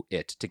through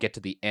it to get to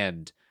the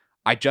end.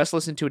 I just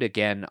listened to it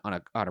again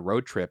on a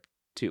road trip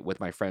with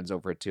my friends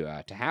over to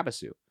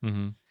Havasu.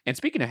 Mm-hmm. And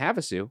speaking of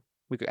Havasu,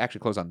 we could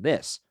actually close on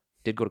this.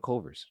 Did go to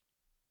Culver's.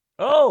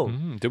 Oh,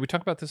 Did we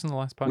talk about this in the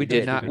last podcast? We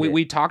did not. we did.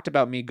 We talked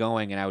about me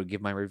going, and I would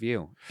give my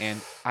review. And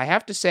I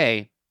have to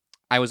say,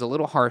 I was a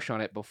little harsh on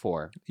it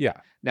before. Yeah.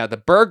 Now the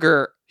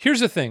burger, Here's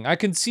the thing. I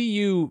can see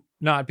you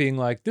not being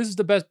like, this is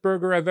the best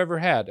burger I've ever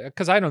had.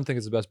 Because I don't think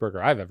it's the best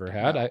burger I've ever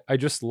had. No. I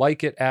just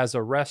like it as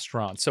a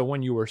restaurant. So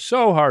when you were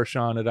so harsh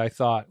on it, I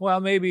thought, well,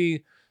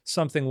 maybe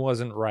something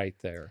wasn't right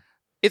there.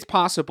 It's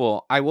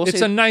possible. I will say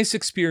it's a nice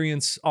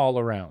experience all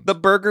around. the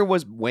burger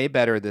was way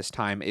better this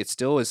time. It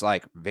still is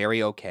like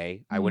very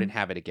okay. I wouldn't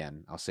have it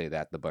again. I'll say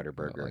that, the butter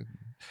burger.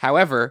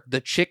 However,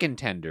 the chicken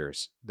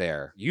tenders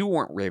there, you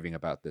weren't raving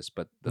about this,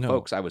 but the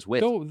folks I was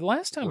with. Though the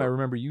last time I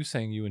remember you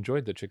saying you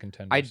enjoyed the chicken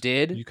tenders. I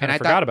did. You kind and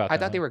of forgot about that. I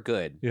thought they were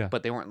good, Yeah.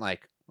 but they weren't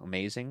like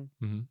amazing.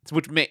 Mhm.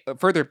 Which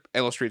further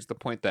illustrates the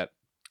point that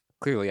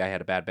clearly I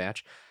had a bad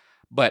batch.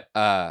 But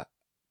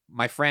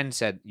my friend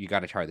said you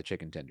got to try the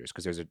chicken tenders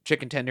because there's a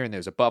chicken tender and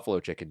there's a buffalo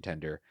chicken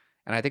tender.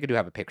 And I think I do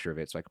have a picture of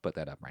it, so I can put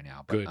that up right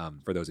now. But Good.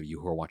 For those of you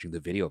who are watching the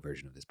video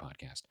version of this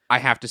podcast, I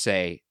have to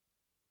say,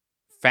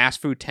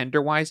 fast food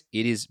tender-wise,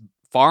 it is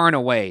far and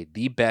away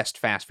the best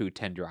fast food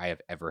tender I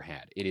have ever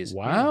had. It is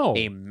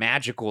a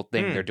magical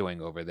thing they're doing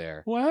over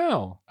there.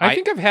 Wow. I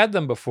think I've had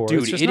them before.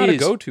 Dude, it's just it not a is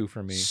go-to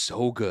for me.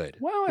 So good.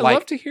 Wow, I Like,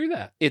 love to hear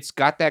that. It's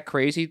got that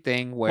crazy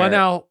thing where... Well,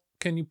 now,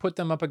 can you put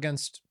them up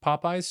against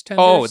Popeyes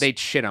tenders? Oh, they'd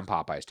shit on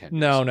Popeyes tenders.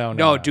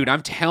 No, dude,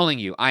 I'm telling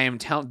you.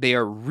 They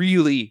are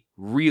really,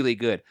 really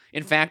good.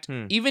 In fact,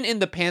 even in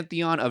the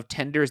pantheon of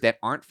tenders that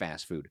aren't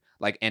fast food,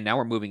 like, and now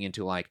we're moving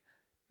into like,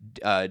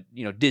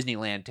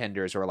 Disneyland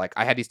tenders, or like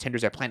I had these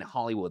tenders at Planet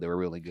Hollywood. They were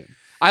really good.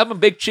 I'm a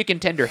big chicken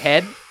tender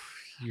head.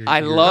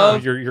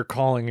 You're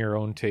calling your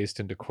own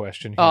taste into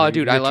question here. Oh,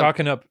 dude, you're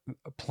talking up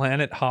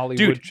Planet Hollywood.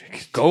 Dude,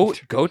 chicken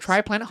go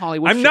try Planet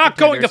Hollywood. I'm not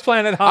going to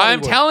Planet Hollywood.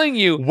 I'm telling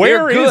you,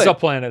 where is good. a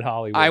Planet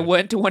Hollywood? I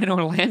went to one in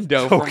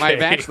Orlando for my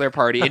bachelor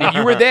party, and if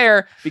you were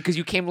there because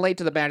you came late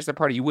to the bachelor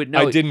party, you would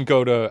know. I didn't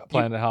go to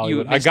Planet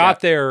Hollywood. I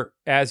got there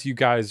as you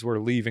guys were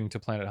leaving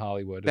to Planet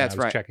Hollywood. That's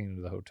and I was right. checking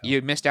into the hotel.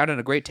 You missed out on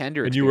a great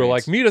tender. And you were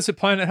like, meet us at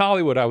Planet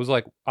Hollywood. I was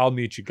like, I'll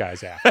meet you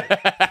guys after.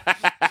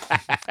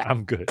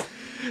 I'm good.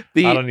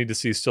 I don't need to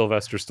see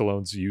Sylvester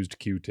Stallone's used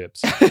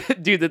Q-tips.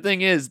 Dude, the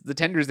thing is, the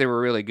tenders, they were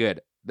really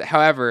good.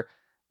 However,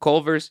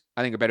 Culver's,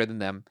 I think, are better than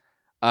them.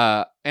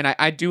 And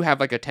I do have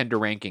like a tender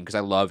ranking because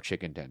I love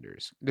chicken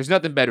tenders. There's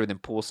nothing better than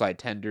poolside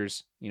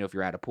tenders. If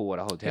you're at a pool at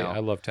a hotel. Hey,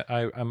 I love.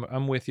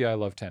 I'm with you. I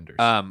love tenders.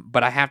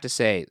 But I have to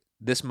say,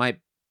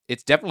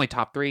 it's definitely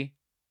top 3.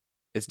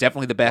 It's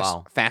definitely the best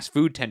fast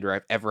food tender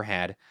I've ever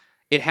had.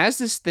 It has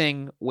this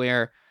thing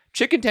where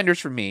chicken tenders,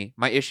 for me,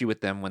 my issue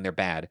with them when they're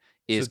bad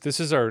is this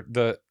is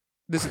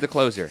the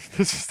closer.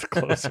 This is the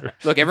closer.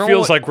 Look, everyone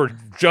feels like we're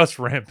just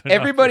ramping.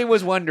 Everybody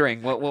was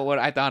wondering what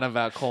I thought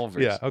about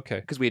Culver's. Yeah, okay.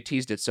 Because we had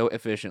teased it so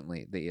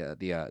efficiently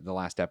the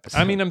last episode.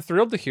 I mean, I'm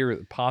thrilled to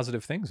hear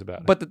positive things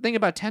about it. But the thing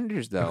about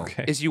tenders, though,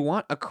 is you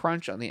want a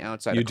crunch on the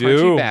outside, you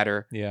crunchy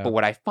batter. Yeah. But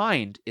what I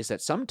find is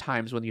that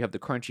sometimes when you have the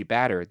crunchy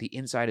batter, the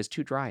inside is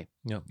too dry.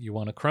 No, you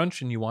want a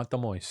crunch and you want the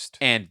moist.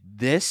 And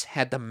this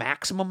had the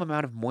maximum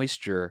amount of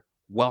moisture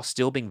while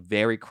still being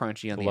very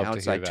crunchy on the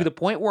outside, to the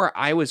point where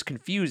I was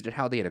confused at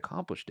how they had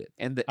accomplished it.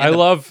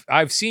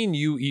 I've seen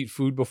you eat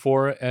food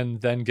before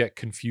and then get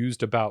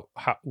confused about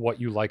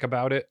what you like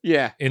about it.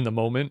 Yeah. In the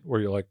moment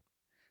where you're like,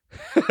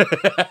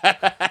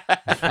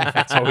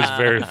 that's always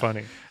very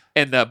funny.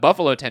 And the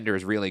buffalo tender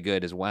is really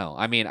good as well.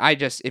 I mean,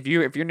 if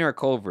you're near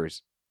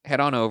Culver's, head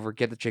on over,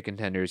 get the chicken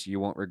tenders. You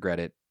won't regret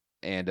it.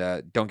 And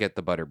don't get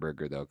the butter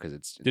burger though, because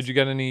it's. Did you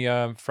get any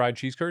fried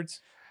cheese curds?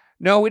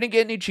 No, we didn't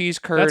get any cheese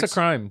curds. That's a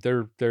crime.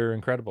 They're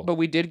incredible. But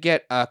we did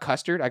get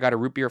custard. I got a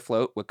root beer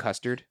float with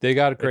custard. They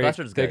got great.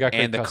 Custard's good.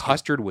 And the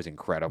custard was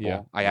incredible.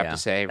 Yeah. I have to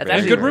say, that's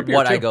actually good root beer.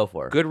 What I go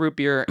for. Good root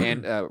beer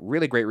and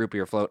really great root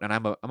beer float. And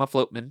I'm a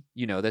floatman.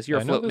 You know this. You're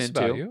a floatman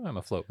too. You. I'm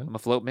a floatman. I'm a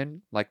floatman,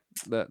 like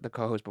the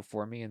co-host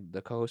before me and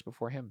the co-host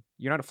before him.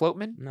 You're not a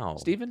floatman? No,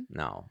 Steven?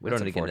 No, we don't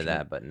need to get into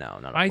that. But no,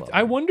 not.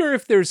 I wonder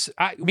if there's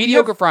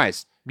mediocre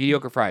fries.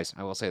 Mediocre fries.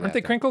 I will say that. Aren't they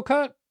crinkle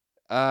cut?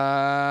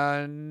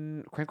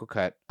 Crinkle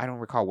cut. I don't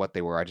recall what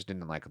they were. I just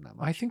didn't like them that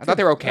much. I thought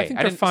they were okay. I think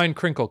they're fine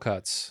crinkle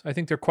cuts. I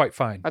think they're quite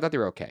fine. I thought they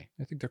were okay.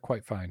 I think they're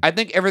quite fine. I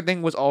think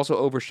everything was also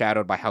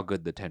overshadowed by how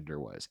good the tender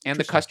was, and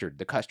the custard.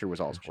 The custard was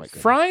also quite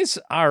good. Fries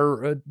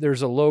are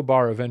there's a low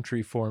bar of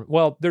entry for.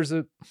 Well,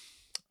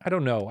 I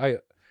don't know.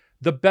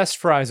 The best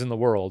fries in the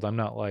world. I'm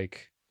not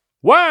like,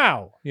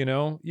 wow.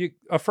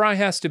 A fry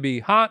has to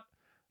be hot,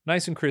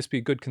 nice and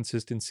crispy, good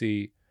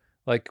consistency.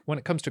 Like, when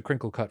it comes to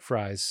crinkle cut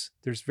fries,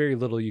 there's very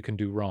little you can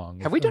do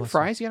wrong. Have we done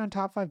fries yet on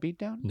Top 5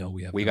 Beatdown? No,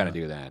 we haven't. We got to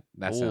do that.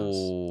 That sounds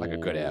like a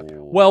good app.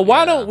 Well,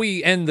 why don't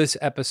we end this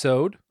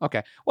episode?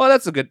 Okay. Well,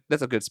 that's a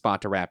good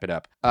spot to wrap it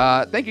up.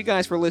 Thank you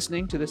guys for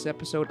listening to this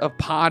episode of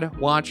Pod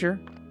Watcher.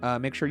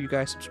 Make sure you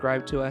guys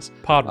subscribe to us.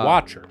 Pod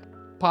Watcher.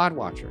 Pod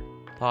Watcher.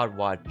 Pod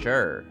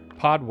Watcher.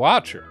 Pod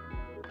Watcher.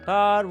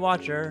 Pod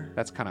Watcher.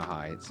 That's kind of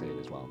high. I'd say it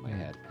as well in my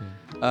head.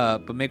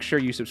 But make sure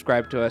you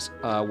subscribe to us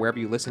wherever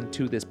you listen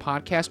to this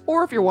podcast.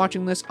 Or if you're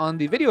watching this on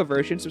the video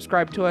version,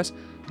 subscribe to us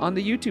on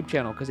the YouTube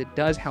channel because it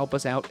does help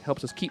us out.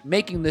 Helps us keep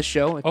making this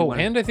show.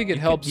 And I think it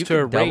helps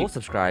to rate. Double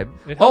subscribe.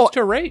 It helps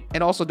to rate.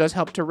 It also does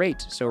help to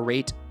rate. So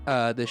rate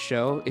this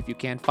show if you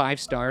can 5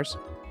 stars.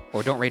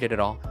 Or don't rate it at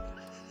all.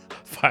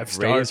 5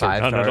 Rated stars or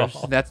 5 none at stars.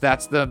 all.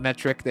 That's the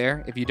metric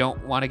there. If you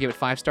don't want to give it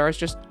 5 stars,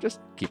 just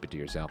keep it to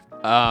yourself.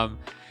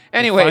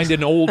 Anyway, Find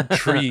an old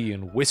tree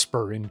and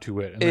whisper into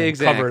it and then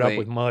cover it up Exactly.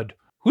 with mud.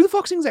 who the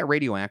fuck sings that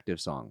Radioactive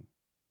song?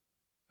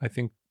 I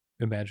think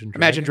Imagine Dragons.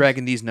 Imagine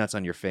dragging these nuts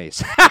on your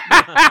face.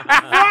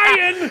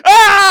 Ryan!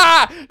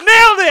 Ah! Nailed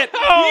it!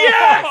 Oh!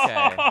 Yes!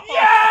 Okay.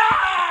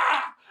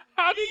 Yeah!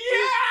 How did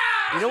you?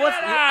 You know what?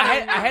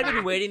 I had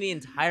been waiting the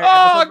entire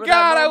Oh episode for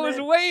god, that I was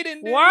moment,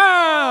 waiting, dude.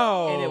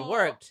 Wow! and it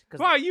worked. 'Cause-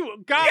 Wow,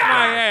 you got Yeah!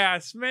 my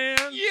ass, man.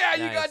 Yeah,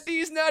 you Nice. got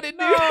these nutted, dude.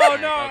 No, no.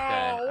 Okay,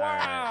 all right.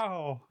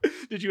 Wow.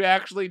 Did you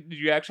actually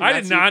I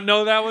did see- not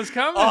know that was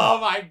coming. Oh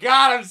my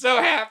god, I'm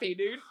so happy,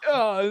 dude.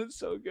 Oh, it's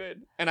so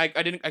good. And I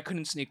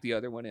couldn't sneak the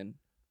other one in.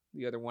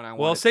 The other one I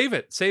wanted. Well, save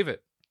it. Save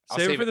it. I'll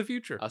Save it save for it. the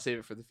future. I'll save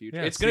it for the future.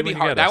 Yeah, It's see gonna be when you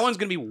hard. get That us. one's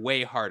gonna be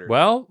way harder.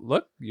 Well,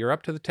 look, you're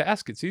up to the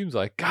task, it seems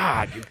like.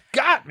 God, you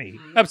got me.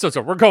 Episode's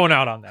over. We're going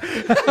out on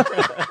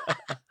that.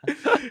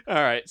 All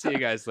right. See you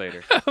guys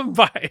later.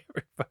 Bye,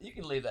 everybody. You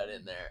can leave that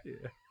in there.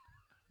 Yeah.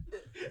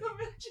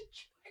 Imagine